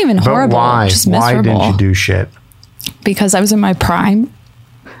 Not even horrible. But why? Just miserable. Why didn't you do shit? Because I was in my prime.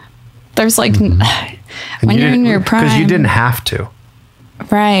 There's like, when you're in your prime. Because you didn't have to.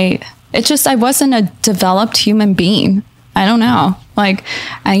 Right. It's just, I wasn't a developed human being. I don't know. Like,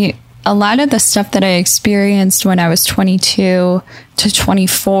 a lot of the stuff that I experienced when I was 22 to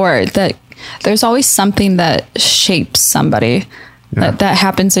 24, that there's always something that shapes somebody. Yeah. That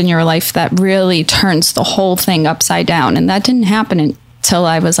happens in your life that really turns the whole thing upside down. And that didn't happen until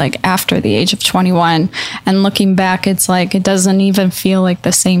I was like after the age of 21. And looking back, it's like, it doesn't even feel like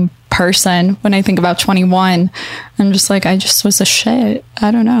the same person. When I think about 21, I'm just like, I just was a shit.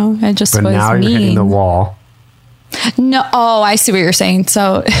 I don't know. I just was mean. But now you're hitting the wall. No. Oh, I see what you're saying.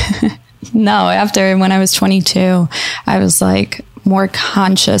 So no, after when I was 22, I was like more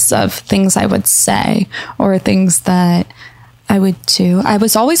conscious of things I would say or things that I would do. I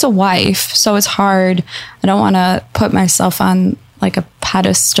was always a wife, so it's hard. I don't want to put myself on like a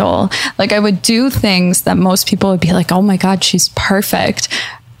pedestal. Like, I would do things that most people would be like, oh my God, she's perfect.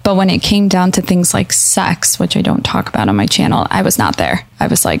 But when it came down to things like sex, which I don't talk about on my channel, I was not there. I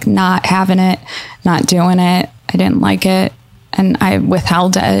was like not having it, not doing it. I didn't like it. And I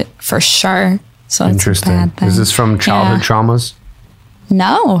withheld it for sure. So it's interesting. A bad thing. Is this from childhood traumas?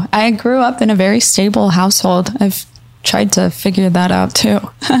 No, I grew up in a very stable household. I've tried to figure that out too.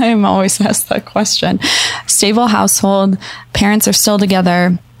 I'm always asked that question. Stable household, parents are still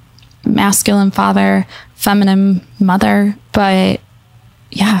together, masculine father, feminine mother. But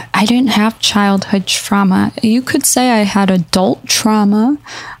yeah, I didn't have childhood trauma. You could say I had adult trauma.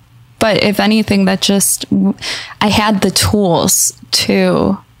 But if anything, that just, I had the tools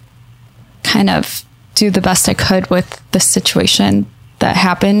to kind of do the best I could with the situation that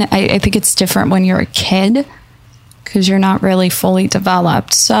happened. I think it's different when you're a kid because you're not really fully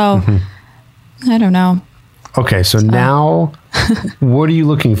developed. So, I don't know. Okay, so now, what are you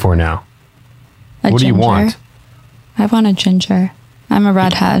looking for now? What do you want? I want a ginger. I'm a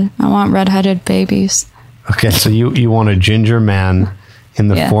redhead. I want redheaded babies. Okay, so you want a ginger man in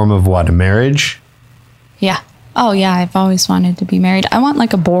the form of what? A marriage? Yeah. Oh yeah, I've always wanted to be married. I want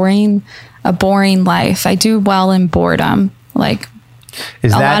like a boring life. I do well in boredom. Like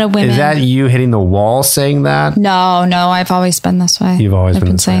is that you hitting the wall saying that? No, I've always been this way. You've always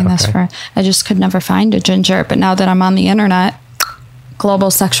been saying this for. I just could never find a ginger, but now that I'm on the internet,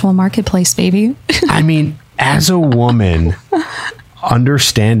 global sexual marketplace, baby. I mean, as a woman,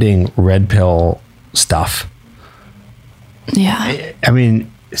 understanding red pill stuff. Yeah. I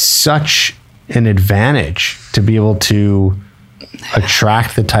mean, such an advantage to be able to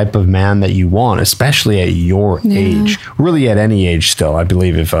attract the type of man that you want, especially at your age. Really, at any age, still, I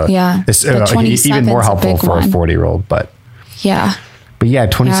believe. It's even more helpful for a 40-year-old. But yeah,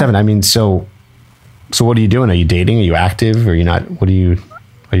 27. Yeah. I mean, so what are you doing? Are you dating? Are you active? Are you not? Are you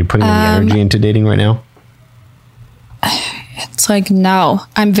putting any energy into dating right now? It's like, no,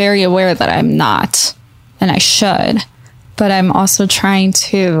 I'm very aware that I'm not, and I should, but I'm also trying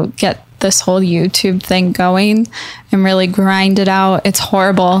to get this whole YouTube thing going and really grind it out. It's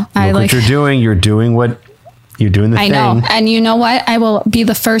horrible. What you're doing. You're doing the thing. I know. And you know what? I will be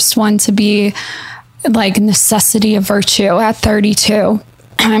the first one to be like necessity of virtue at 32.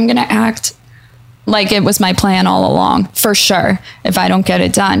 I'm going to act like it was my plan all along, for sure, if I don't get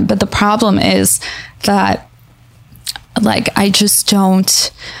it done. But the problem is that like, I'm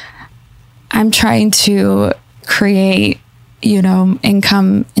trying to create,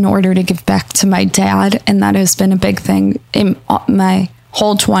 income in order to give back to my dad. And that has been a big thing in my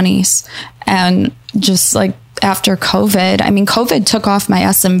whole 20s. And just like after COVID, I mean, COVID took off my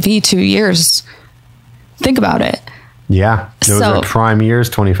SMV 2 years. Think about it. Yeah. Those are prime years,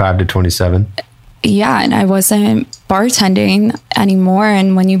 25 to 27. Yeah. And I wasn't bartending anymore.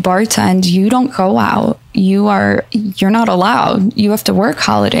 And when you bartend, you don't go out. You're not allowed. You have to work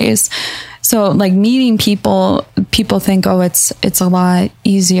holidays. So like meeting people think, oh, it's a lot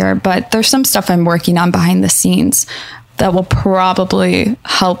easier, but there's some stuff I'm working on behind the scenes that will probably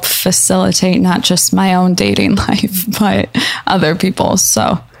help facilitate not just my own dating life, but other people's.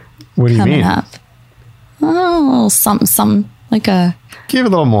 So what do you mean? Oh, something like give a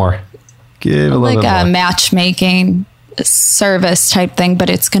little more. Give a little bit more. Like a matchmaking service type thing, but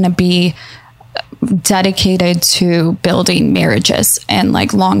it's going to be dedicated to building marriages and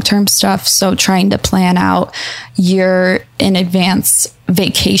like long-term stuff. So trying to plan out year in advance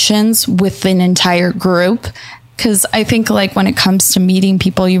vacations with an entire group. Cause I think like when it comes to meeting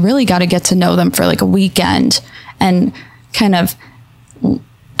people, you really got to get to know them for like a weekend, and kind of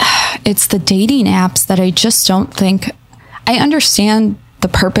it's the dating apps that I just don't think I understand the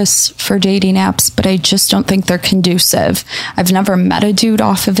purpose for dating apps, but I just don't think they're conducive. I've never met a dude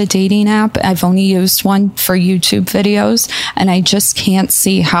off of a dating app. I've only used one for YouTube videos, and I just can't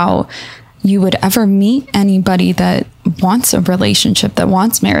see how you would ever meet anybody that wants a relationship, that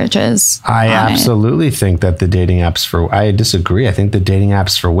wants marriages. I absolutely think that the dating apps I disagree. I think the dating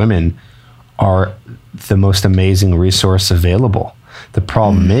apps for women are the most amazing resource available. The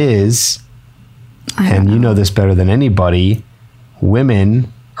problem is, and you know this better than anybody,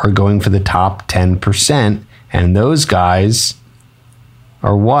 women are going for the top 10%, and those guys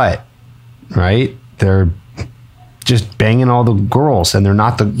are what? Right? They're just banging all the girls, and they're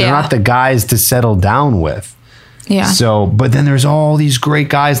not the guys to settle down with. Yeah. So, but then there's all these great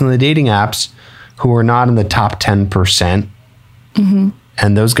guys on the dating apps who are not in the top 10%. Mm-hmm.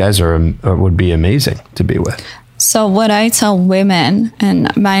 And those guys would be amazing to be with. So what I tell women,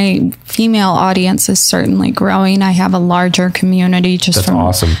 and my female audience is certainly growing. I have a larger community just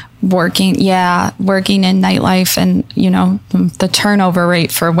from working in nightlife, and the turnover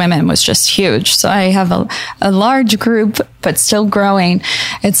rate for women was just huge. So I have a large group, but still growing.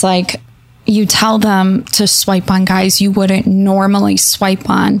 It's like you tell them to swipe on guys you wouldn't normally swipe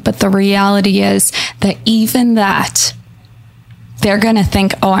on, but the reality is that even that, they're going to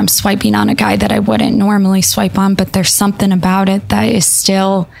think, oh, I'm swiping on a guy that I wouldn't normally swipe on, but there's something about it that is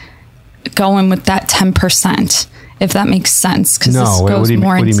still going with that 10%, if that makes sense. What do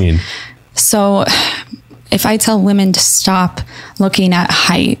you mean? So if I tell women to stop looking at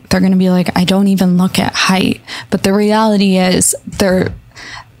height, they're going to be like, I don't even look at height. But the reality is their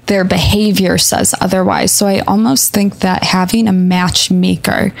behavior says otherwise. So I almost think that having a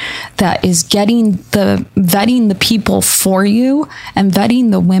matchmaker that is vetting the people for you and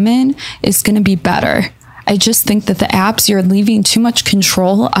vetting the women is going to be better. I just think that the apps, you're leaving too much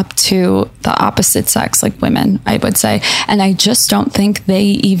control up to the opposite sex, like women, I would say. And I just don't think they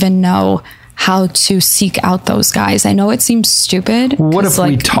even know how to seek out those guys. I know it seems stupid. What if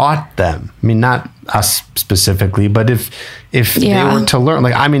we taught them? I mean, not us specifically, but if they were to learn,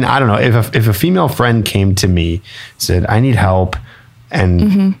 like, I mean, I don't know, if a female friend came to me, said, I need help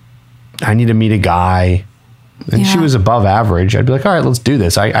and I need to meet a guy, and she was above average, I'd be like, all right, let's do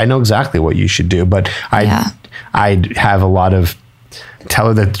this. I know exactly what you should do, but I'd have a lot of, tell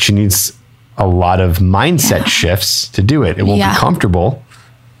her that she needs a lot of mindset shifts to do it. It won't be comfortable.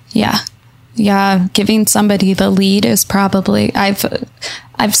 Yeah. Giving somebody the lead is probably,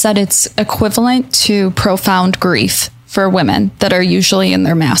 I've said it's equivalent to profound grief for women that are usually in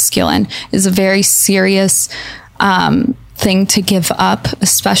their masculine. Is a very serious thing to give up,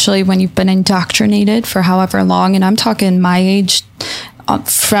 especially when you've been indoctrinated for however long. And I'm talking my age,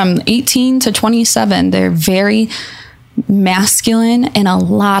 from 18 to 27. They're very masculine in a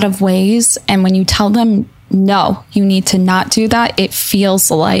lot of ways. And when you tell them, no, you need to not do that, it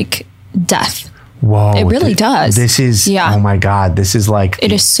feels like death. Whoa. It really does. This is, oh my God, this is like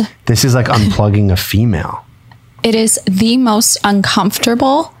unplugging a female. It is the most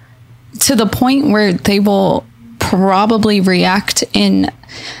uncomfortable, to the point where they will probably react in,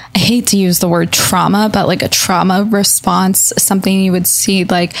 I hate to use the word trauma, but like a trauma response, something you would see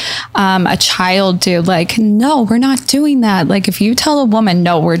like a child do. Like, no, we're not doing that. Like, if you tell a woman,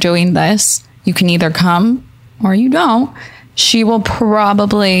 no, we're doing this, you can either come or you don't, she will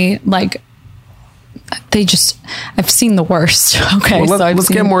probably like, I've seen the worst. Okay. Well, let's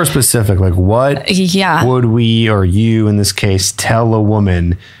get more specific. Like, what would we, or you in this case, tell a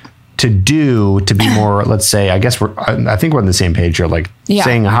woman to do to be more, let's say, I think we're on the same page here, like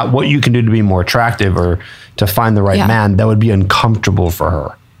saying what you can do to be more attractive or to find the right man that would be uncomfortable for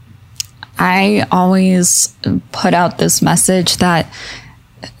her. I always put out this message that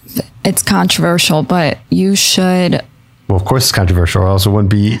it's controversial, but you should. Well, of course it's controversial, or else it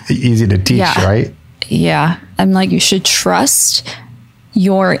wouldn't be easy to teach, right? Yeah. I'm like, you should trust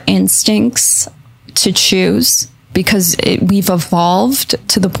your instincts to choose, because we've evolved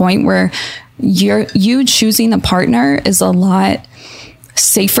to the point where you choosing a partner is a lot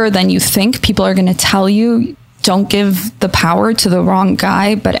safer than you think. People are going to tell you, don't give the power to the wrong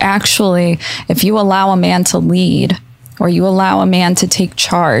guy. But actually, if you allow a man to lead, or you allow a man to take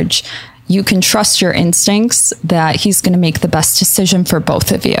charge, you can trust your instincts that he's going to make the best decision for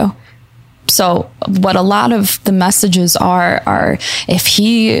both of you. So what a lot of the messages are if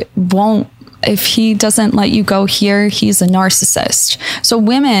he doesn't let you go here, he's a narcissist. So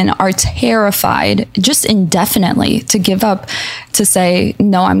women are terrified just indefinitely to give up, to say,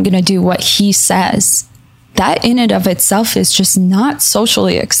 no, I'm going to do what he says. That in and of itself is just not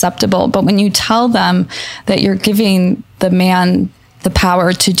socially acceptable. But when you tell them that you're giving the man the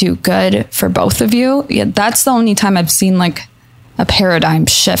power to do good for both of you, that's the only time I've seen like a paradigm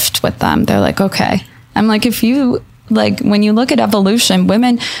shift with them. They're like, okay. I'm like, if you, like, when you look at evolution,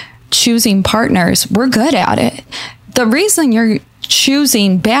 women choosing partners, we're good at it. The reason you're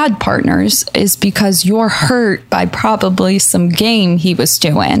choosing bad partners is because you're hurt by probably some game he was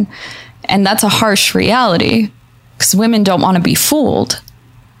doing. And that's a harsh reality, because women don't want to be fooled.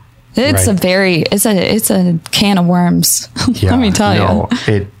 It's it's a can of worms. Let me tell you.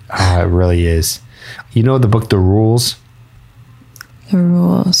 It really is. You know the book, The Rules? The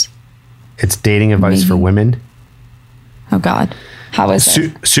Rules. It's dating advice for women. Oh God. How is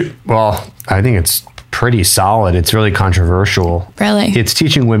it? Well, I think it's pretty solid. It's really controversial. Really? It's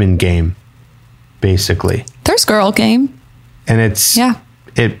teaching women game, basically. There's girl game. And it's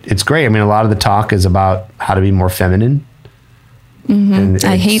great. I mean, a lot of the talk is about how to be more feminine. Mm-hmm.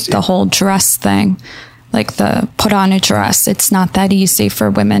 I hate the whole dress thing, like the put on a dress. It's not that easy for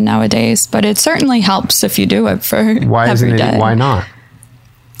women nowadays, but it certainly helps if you do it for every day. Why not?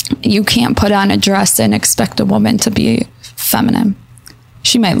 You can't put on a dress and expect a woman to be feminine.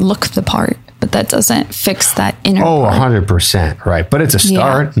 She might look the part, but that doesn't fix that inner part. 100%. Right. But it's a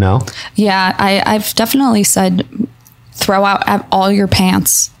start. No. Yeah. I've definitely said, throw out all your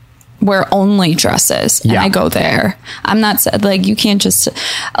pants, wear only dresses. And I go there. I'm not like, you can't just,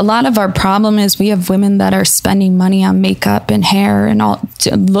 a lot of our problem is we have women that are spending money on makeup and hair and all,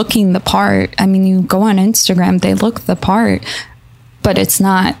 looking the part. I mean, you go on Instagram, they look the part, but it's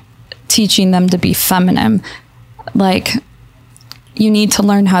not teaching them to be feminine. Like, you need to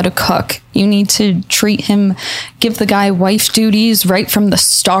learn how to cook. You need to treat him, give the guy wife duties right from the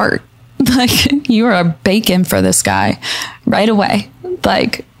start. Like, you are baking for this guy right away.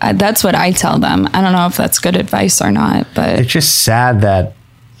 Like, that's what I tell them. I don't know if that's good advice or not, but it's just sad that,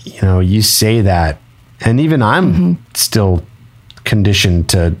 you know, you say that, and even I'm still conditioned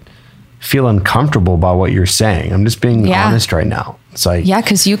to feel uncomfortable about what you're saying. I'm just being honest right now. It's like, Yeah,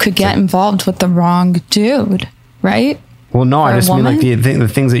 because you could get involved with the wrong dude, right? well, no, I a just mean like woman? the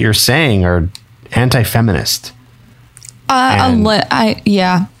things that you're saying are anti-feminist. And-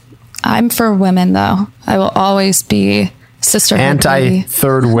 Yeah. I'm for women, though. I will always be sisterhood.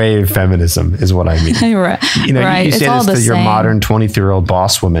 Anti-third wave feminism is what I mean. Right. You know, right. you It's say all this the to your same. modern 23-year-old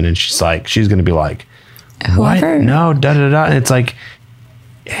boss woman, and she's going to be like, what? Whoever- No, da-da-da. And it's like,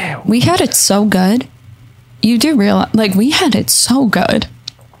 We had it so good. You do realize, like, we had it so good.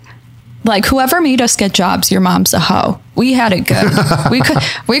 Like, whoever made us get jobs, your mom's a hoe. We had it good.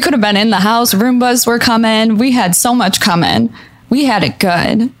 we could have been in the house. Roombas were coming. We had so much coming. We had it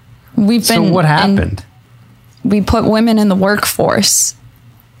good. so what happened? We put women in the workforce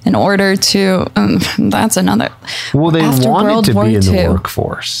in order to. That's another. Well, they After wanted World to War be in the II.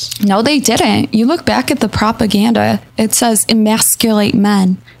 workforce. No, they didn't. You look back at the propaganda. It says emasculate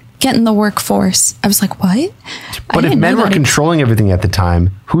men. Get in the workforce. I was like, what? I But if didn't men know were that. controlling everything at the time,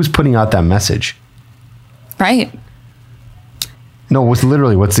 who's putting out that message? Right. No, what's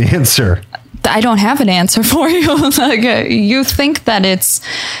the answer? I don't have an answer for you. Like, you think that it's.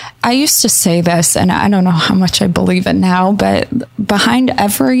 I used to say this, and I don't know how much I believe it now, but behind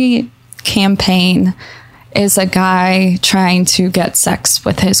every campaign is a guy trying to get sex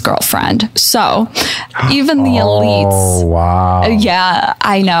with his girlfriend. So even the elites. Oh, wow. Yeah,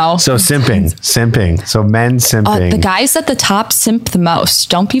 I know. So simping. So men simping. The guys at the top simp the most.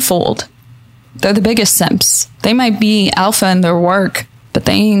 Don't be fooled. They're the biggest simps. They might be alpha in their work, but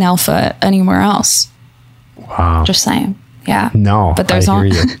they ain't alpha anywhere else. Wow. Just saying. Yeah. No, but there's I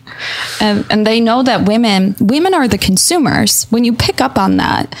hear you. and they know that women are the consumers. When you pick up on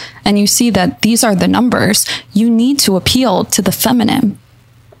that and you see that these are the numbers, you need to appeal to the feminine.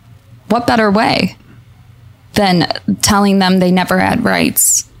 What better way than telling them they never had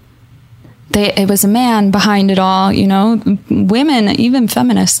rights? It was a man behind it all, you know. Women, even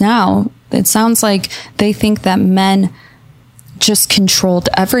feminists now, it sounds like they think that men just controlled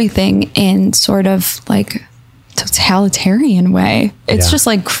everything in sort of like totalitarian way. It's Yeah. just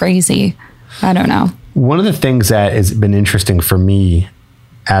like crazy. I don't know. One of the things that has been interesting for me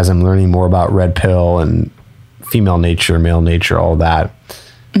as I'm learning more about red pill and female nature, male nature, all that,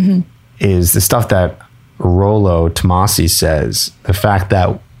 is the stuff that Rollo Tomasi says. The fact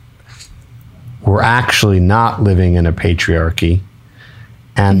that we're actually not living in a patriarchy,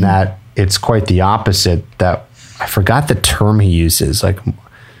 and that it's quite the opposite. That I forgot the term he uses,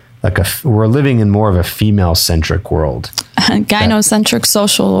 we're living in more of a female-centric world. Gynocentric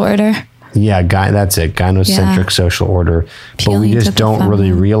social order. Yeah, that's it. Gynocentric Yeah. social order. But we Appealing to just the don't really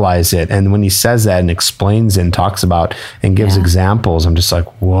feminine. realize it. And when he says that and explains it and talks about and gives Yeah. examples, I'm just like,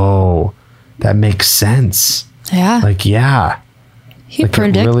 whoa, that makes sense. Yeah. Like, yeah, he like it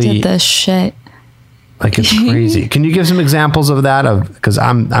predicted really- this shit. like it's crazy. Can you give some examples of that? Because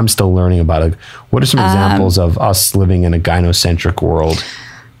I'm still learning about it. What are some examples of us living in a gynocentric world?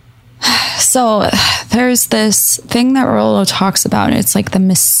 So there's this thing that Rollo talks about. It's like the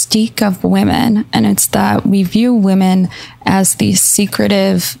mystique of women. And it's that we view women as these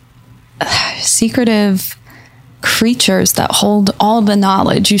secretive creatures that hold all the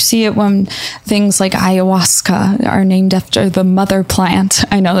knowledge. You see it when things like ayahuasca are named after the mother plant.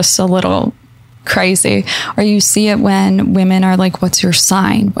 I know this is a little crazy. Or you see it when women are like, what's your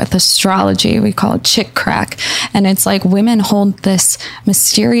sign? With astrology, we call it chick crack. And it's like women hold this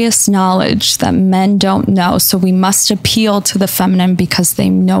mysterious knowledge that men don't know. So we must appeal to the feminine because they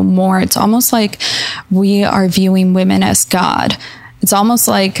know more. It's almost like we are viewing women as God. It's almost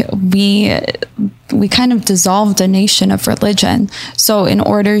like we kind of dissolved a nation of religion. So in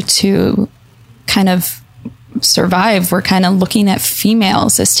order to kind of survive, we're kind of looking at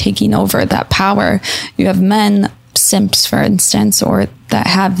females as taking over that power. You have men, simps, for instance, or that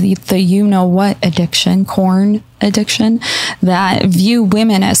have the you know what addiction, corn addiction, that view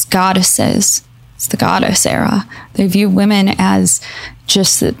women as goddesses. It's the goddess era. They view women as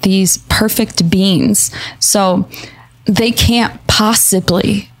just these perfect beings. So they can't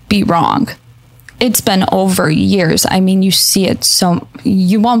possibly be wrong. It's been over years. I mean, you see it, so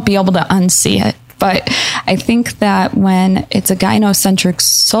you won't be able to unsee it. But I think that when it's a gynocentric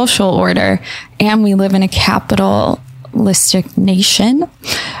social order and we live in a capitalistic nation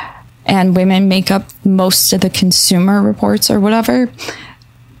and women make up most of the consumer reports or whatever,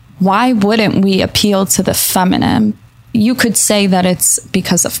 why wouldn't we appeal to the feminine? You could say that it's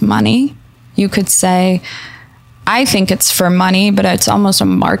because of money. You could say, I think it's for money, but it's almost a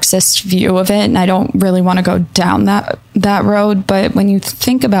Marxist view of it. And I don't really want to go down that road. But when you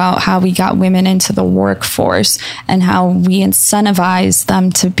think about how we got women into the workforce and how we incentivize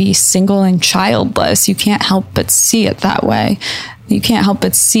them to be single and childless, you can't help but see it that way. You can't help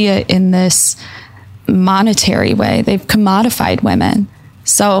but see it in this monetary way. They've commodified women.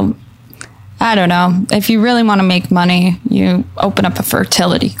 So I don't know. If you really want to make money, you open up a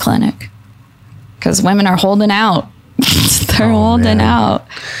fertility clinic. Because women are holding out. They're holding out.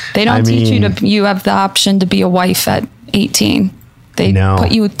 They don't teach you to, you have the option to be a wife at 18. They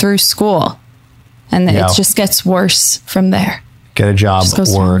put you through school. And it just gets worse from there. Get a job,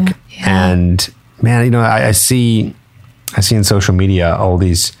 work. And man, you know, I see in social media all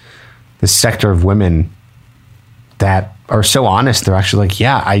this sector of women that are so honest. They're actually like,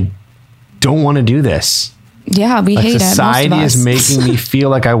 yeah, I don't want to do this. Yeah, we hate it. Society is making me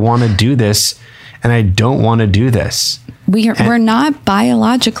feel like I want to do this. And I don't want to do this. We're not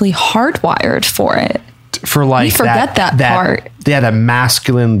biologically hardwired for it. For like, we forget that part. Yeah, that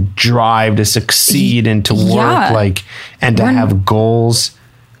masculine drive to succeed and to work, and to have goals.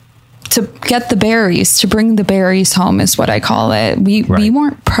 To get the berries, to bring the berries home is what I call it. We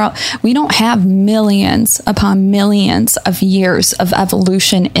don't have millions upon millions of years of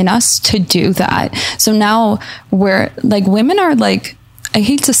evolution in us to do that. So now we're like, women are like, I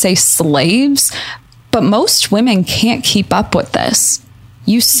hate to say slaves, but most women can't keep up with this.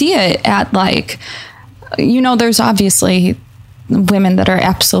 You see it at there's obviously women that are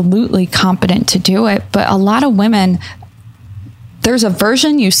absolutely competent to do it, but a lot of women, there's a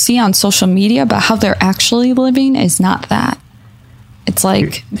version you see on social media, but how they're actually living is not that. It's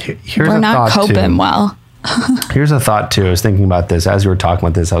like, we're not coping well. Here's a thought too. I was thinking about this as we were talking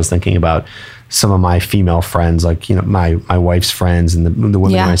about this. I was thinking about some of my female friends, like, you know, my wife's friends and the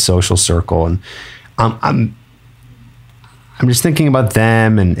women in my social circle. And I'm just thinking about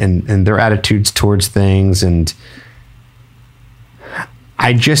them and their attitudes towards things. And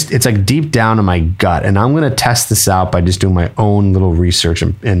it's like deep down in my gut, and I'm going to test this out by just doing my own little research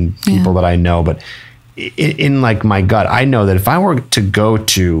and people that I know. But in like my gut, I know that if I were to go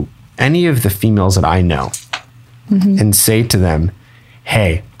to any of the females that I know and say to them,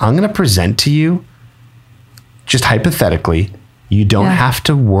 hey, I'm going to present to you, just hypothetically, you don't have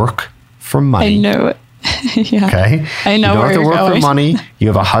to work for money. I know it. Okay? I know. You don't have to work for money. You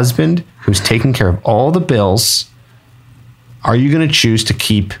have a husband who's taking care of all the bills. Are you going to choose to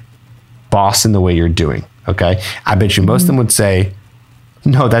keep bossing the way you're doing? Okay? I bet you most of them would say,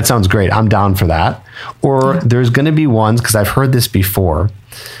 no, that sounds great. I'm down for that. Or there's going to be ones, because I've heard this before,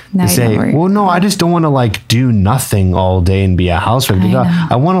 they say, well, no, I just don't want to do nothing all day and be a housewife.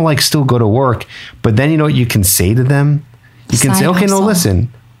 I want to still go to work. But then you know what you can say to them? You can say, okay, no,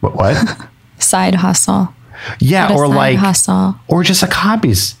 listen. What? Side hustle. Yeah, or hustle. Or just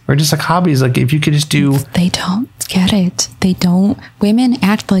hobbies. Like if you could just do. They don't get it. They don't. Women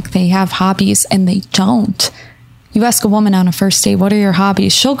act like they have hobbies and they don't. You ask a woman on a first date, what are your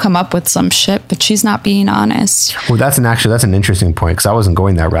hobbies? She'll come up with some shit, but she's not being honest. Well, that's an interesting point, because I wasn't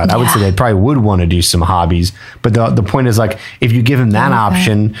going that route. Yeah. I would say they probably would want to do some hobbies, but the point is if you give them that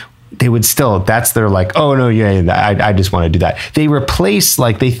option, they would still, that's their oh no, I just want to do that. They replace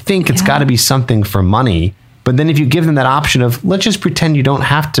they think it's got to be something for money. But then if you give them that option of, let's just pretend you don't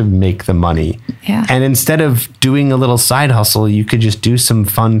have to make the money. Yeah. And instead of doing a little side hustle, you could just do some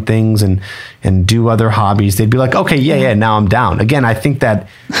fun things and do other hobbies. They'd be like, okay, now I'm down. Again, I think that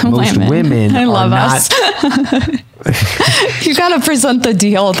most women are not. You got to present the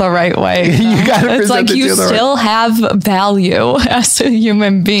deal the right way. You got to present the deal. It's you still have value as a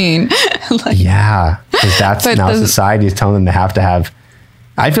human being. Because that's now society is telling them they have to have.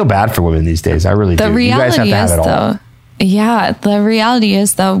 I feel bad for women these days. I really do. You guys have to have it all. Yeah, the reality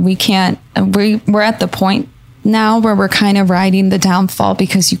is though, we can't. We're at the point now where we're kind of riding the downfall,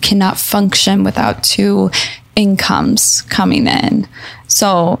 because you cannot function without two incomes coming in.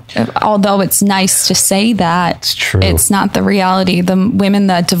 So although it's nice to say that, it's true. It's not the reality. The women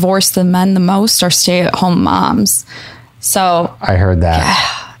that divorce the men the most are stay-at-home moms. So I heard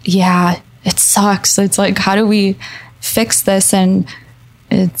that. Yeah, it sucks. It's how do we fix this? And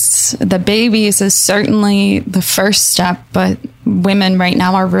it's the babies is certainly the first step, but women right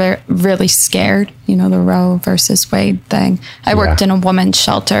now are really scared. You know, the Roe versus Wade thing. I worked in a women's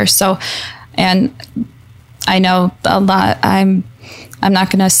shelter, and I know a lot. I'm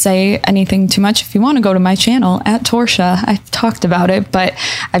not going to say anything too much. If you want to go to my channel at Torsha, I've talked about it, but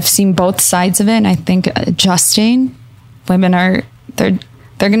I've seen both sides of it. And I think adjusting, women they're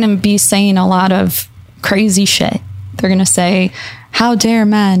going to be saying a lot of crazy shit. They're going to say, how dare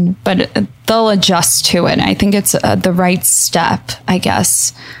men? But they'll adjust to it. I think it's the right step, I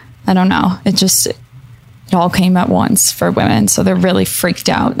guess. I don't know. It all came at once for women. So they're really freaked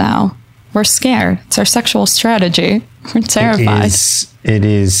out now. We're scared. It's our sexual strategy. We're terrified. It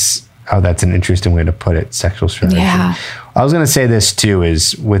is. Oh, that's an interesting way to put it. Sexual strategy. Yeah. I was going to say this too,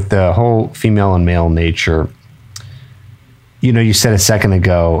 is with the whole female and male nature, you said a second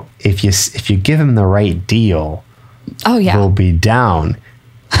ago, if you give them the right deal, oh yeah, they'll be down.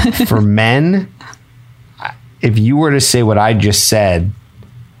 For men, if you were to say what I just said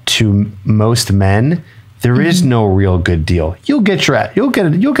to most men, there is no real good deal. You'll get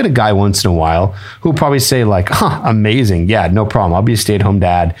a guy once in a while who'll probably say like, amazing. Yeah, no problem. I'll be a stay-at-home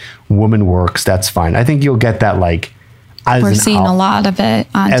dad. Woman works. That's fine. I think you'll get that like, we're seeing a lot of it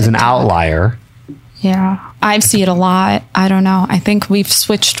as an outlier. Yeah, I see it a lot. I don't know. I think we've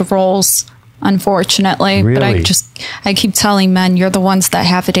switched roles, unfortunately. Really? But I keep telling men, you're the ones that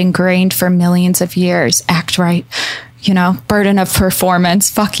have it ingrained for millions of years. Act right. Burden of performance.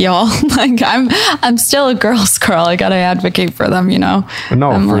 Fuck y'all. Like I'm still a girl's girl. I gotta advocate for them. No,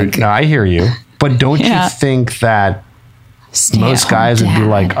 I hear you. But don't you think that most guys would be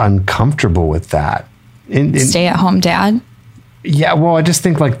like uncomfortable with that? Stay-at-home dad. Yeah, well, I just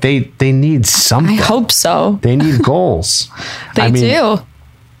think like they need something. I hope so. They need goals. They do.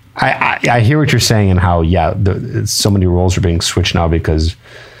 I hear what you're saying and how so many roles are being switched now because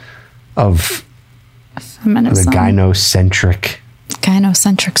of feminism. The gynocentric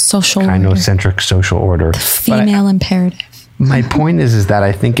social order. The female imperative. My point is that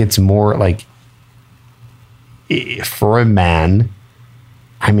I think it's more like for a man.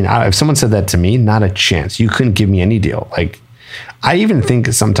 I mean, if someone said that to me, not a chance. You couldn't give me any deal. Like, I even think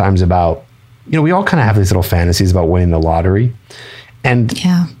sometimes about, we all kind of have these little fantasies about winning the lottery. And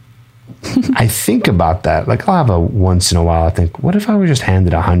I think about that. Like, I'll have a once in a while, I think, what if I were just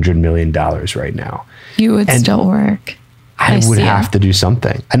handed $100 million right now? You would still work. I would have to do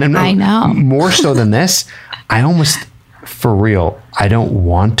something. And then I know. More so than this, I almost, for real, I don't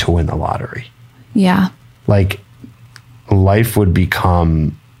want to win the lottery. Yeah. Like, life would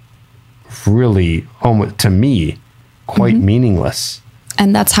become really, almost to me, quite meaningless.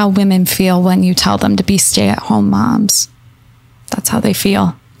 And that's how women feel when you tell them to be stay-at-home moms. That's how they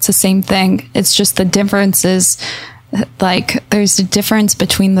feel. It's the same thing. It's just the difference is like there's a difference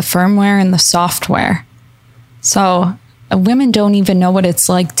between the firmware and the software. So women don't even know what it's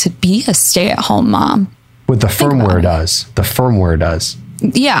like to be a stay-at-home mom. What the firmware does. The firmware does.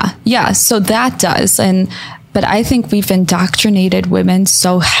 Yeah. So that does. But I think we've indoctrinated women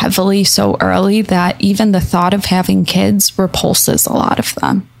so heavily, so early that even the thought of having kids repulses a lot of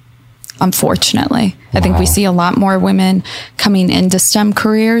them. Unfortunately, I think we see a lot more women coming into STEM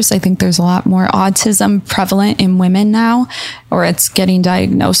careers. I think there's a lot more autism prevalent in women now, or it's getting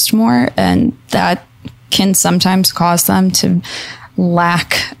diagnosed more. And that can sometimes cause them to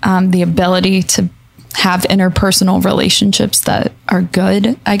lack the ability to have interpersonal relationships that are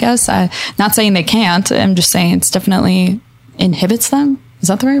good, I guess. Not saying they can't. I'm just saying it's definitely inhibits them. Is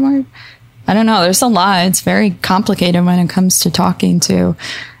that the right word? I don't know. There's a lot. It's very complicated when it comes to talking to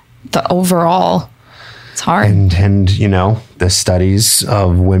the overall. It's hard. And the studies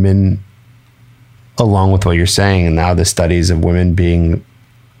of women, along with what you're saying, and now the studies of women being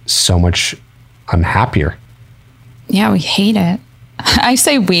so much unhappier. Yeah, we hate it. I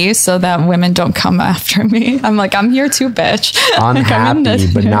say we so that women don't come after me. I'm like, I'm here too, bitch.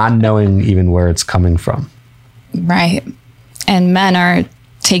 Unhappy, but not knowing even where it's coming from. Right. And men are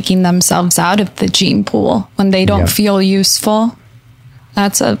taking themselves out of the gene pool when they don't feel useful.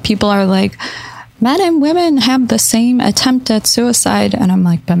 That's people are like, men and women have the same attempt at suicide. And I'm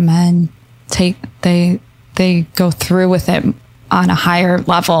like, but men they go through with it on a higher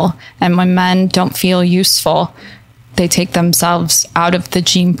level. And when men don't feel useful, they take themselves out of the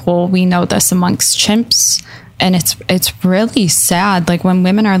gene pool. We know this amongst chimps. And it's really sad. Like when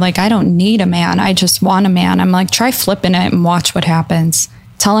women are like, I don't need a man, I just want a man. I'm like, try flipping it and watch what happens.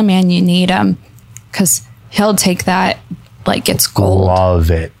 Tell a man you need him, because he'll take that like it's gold.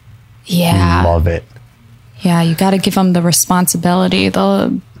 Love it. Yeah. Love it. Yeah, you got to give them the responsibility.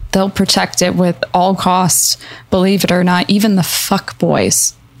 They'll protect it with all costs, believe it or not, even the fuck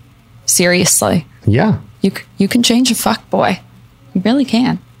boys. Seriously. Yeah. You can change a fuck boy. You really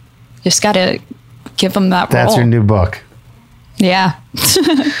can. You just got to give them that role. That's your new book. Yeah.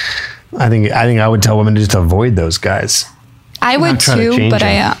 I think I would tell women to just avoid those guys. I would too, but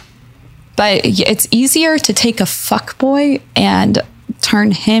but it's easier to take a fuck boy and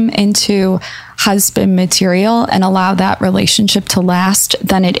turn him into husband material and allow that relationship to last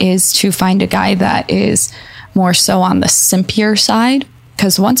than it is to find a guy that is more so on the simpier side.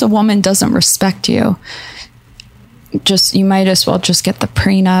 because once a woman doesn't respect you, you might as well just get the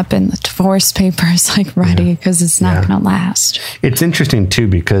prenup and the divorce papers like ready, because it's not going to last. It's interesting too,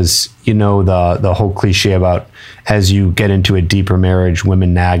 because the whole cliche about as you get into a deeper marriage,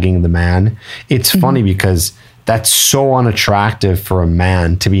 women nagging the man. It's funny because that's so unattractive for a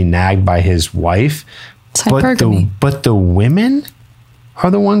man to be nagged by his wife. It's hypergamy. But the women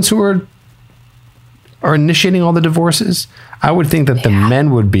are the ones who are initiating all the divorces. I would think that the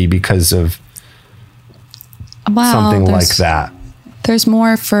men would be, because of something like that. There's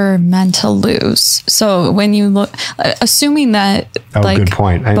more for men to lose. So when you look, assuming that good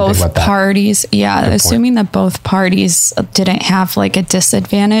point. I didn't think about that. Parties, assuming that both parties didn't have like a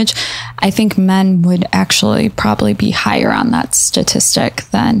disadvantage, I think men would actually probably be higher on that statistic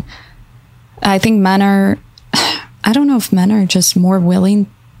than, I think men are, I don't know if men are just more willing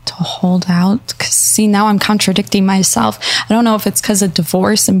to hold out. 'Cause see, now I'm contradicting myself. I don't know if it's because of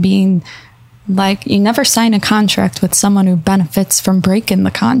divorce and being like, you never sign a contract with someone who benefits from breaking the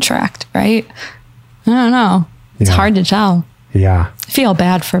contract, right? I don't know. It's hard to tell. Yeah. I feel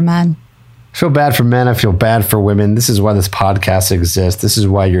bad for men. I feel bad for men. I feel bad for women. This is why this podcast exists. This is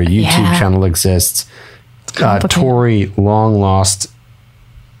why your YouTube channel exists. Tori, long lost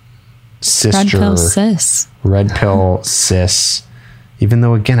sister. Red pill sis. Red pill sis. Even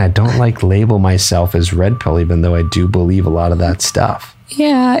though, again, I don't label myself as red pill, even though I do believe a lot of that stuff.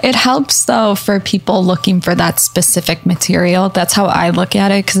 Yeah, it helps though for people looking for that specific material. That's how I look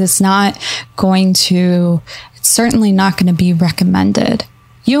at it, because it's certainly not going to be recommended.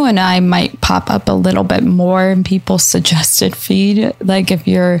 You and I might pop up a little bit more in people's suggested feed, like if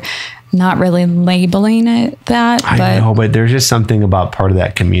you're not really labeling it that. I know, but there's just something about part of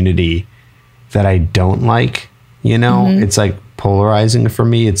that community that I don't like. It's like polarizing for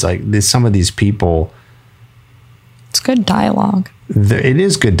me. It's like some of these people. It's good dialogue. It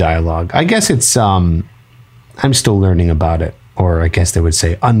is good dialogue. I guess it's, I'm still learning about it. Or I guess they would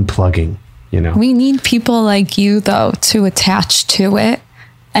say unplugging, We need people like you, though, to attach to it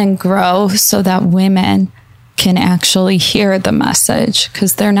and grow so that women can actually hear the message,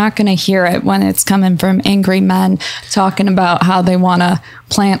 because they're not going to hear it when it's coming from angry men talking about how they want to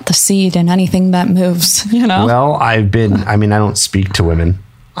plant the seed in anything that moves, Well, I don't speak to women.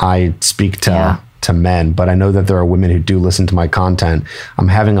 I speak to men, but I know that there are women who do listen to my content. I'm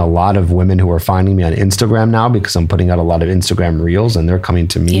having a lot of women who are finding me on Instagram now, because I'm putting out a lot of Instagram reels, and they're coming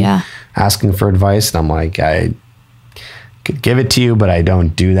to me asking for advice. And I'm like, I could give it to you, but I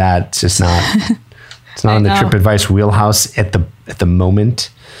don't do that. It's just not, it's not in the Trip Advice wheelhouse at the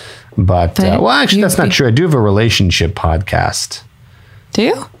moment. But actually, that's not true. I do have a relationship podcast. Do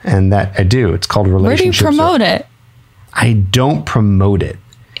you? And that I do. It's called Relationships. Where do you promote it? I don't promote it.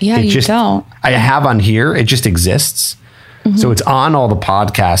 Yeah, you don't. I have on here. It just exists. Mm-hmm. So it's on all the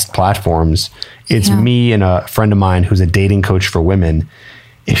podcast platforms. It's me and a friend of mine who's a dating coach for women.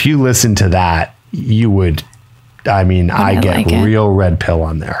 If you listen to that, you would, I get real red pill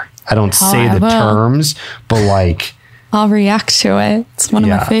on there. I don't say the terms, but I'll react to it. It's one of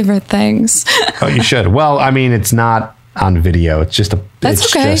my favorite things. Oh, you should. Well, it's not on video. It's just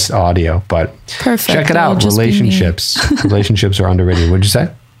just audio, but perfect. Check it out. Relationships are underrated. What'd you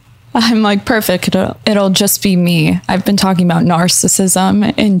say? I'm like, perfect. It'll just be me. I've been talking about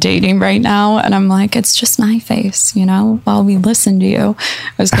narcissism in dating right now. And I'm like, it's just my face, while we listen to you.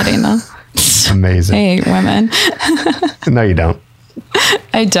 I was kidding though. Amazing. I hate women. No, you don't.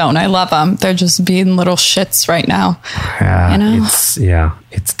 I don't. I love them. They're just being little shits right now. Yeah.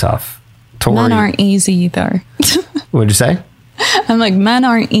 It's tough. Tori, men aren't easy either. What'd you say? I'm like, men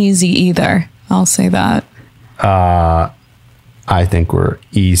aren't easy either. I'll say that. I think we're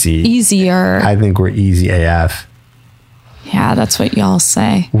easy. Easier. I think we're easy AF. Yeah, that's what y'all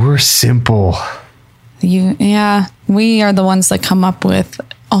say. We're simple. We are the ones that come up with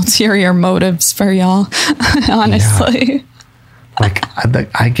ulterior motives for y'all, honestly. Yeah.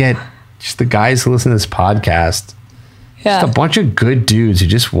 I get just the guys who listen to this podcast. Yeah. Just a bunch of good dudes who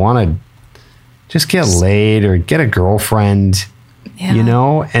just want to just get laid or get a girlfriend,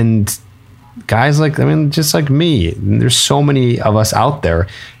 and guys just like me. There's so many of us out there,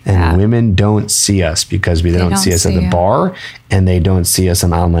 and women don't see us because they don't see us at the bar, and they don't see us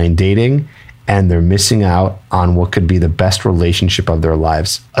on online dating, and they're missing out on what could be the best relationship of their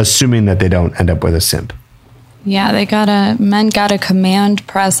lives, assuming that they don't end up with a simp. Yeah, men gotta command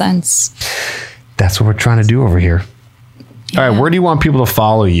presence. That's what we're trying to do over here. Yeah. All right, where do you want people to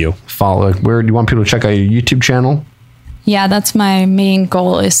follow you? Where do you want people to check out your YouTube channel? Yeah, that's my main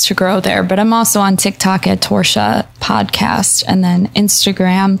goal, is to grow there. But I'm also on TikTok at Torsia Podcast, and then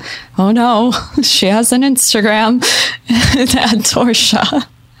Instagram. Oh no, she has an Instagram at Torsia.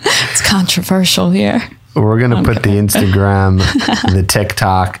 It's controversial here. We're going to put the Instagram, the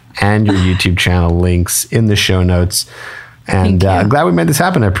TikTok, and your YouTube channel links in the show notes. And I'm glad we made this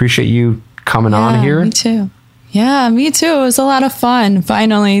happen. I appreciate you coming on here. Me too. Yeah, me too. It was a lot of fun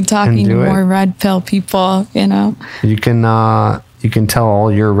finally talking to more red pill people, you know. You can tell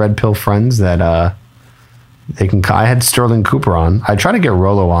all your red pill friends that they can. I had Sterling Cooper on. I tried to get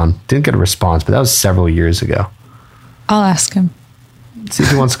Rolo on. Didn't get a response, but that was several years ago. I'll ask him. See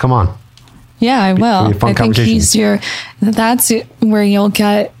if he wants to come on. Yeah, I will. I think that's where you'll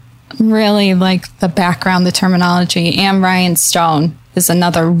get really like the background, the terminology. And Ryan Stone is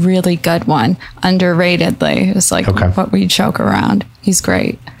another really good one, underratedly. It's like what we joke around. He's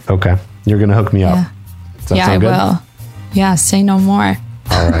great. Okay. You're going to hook me up. Yeah, I will. Yeah, say no more.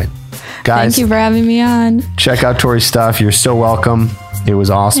 All right. Guys. Thank you for having me on. Check out Tori's stuff. You're so welcome. It was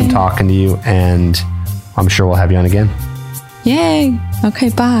awesome talking to you, and I'm sure we'll have you on again. Yay. Okay,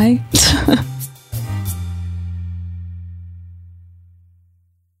 bye.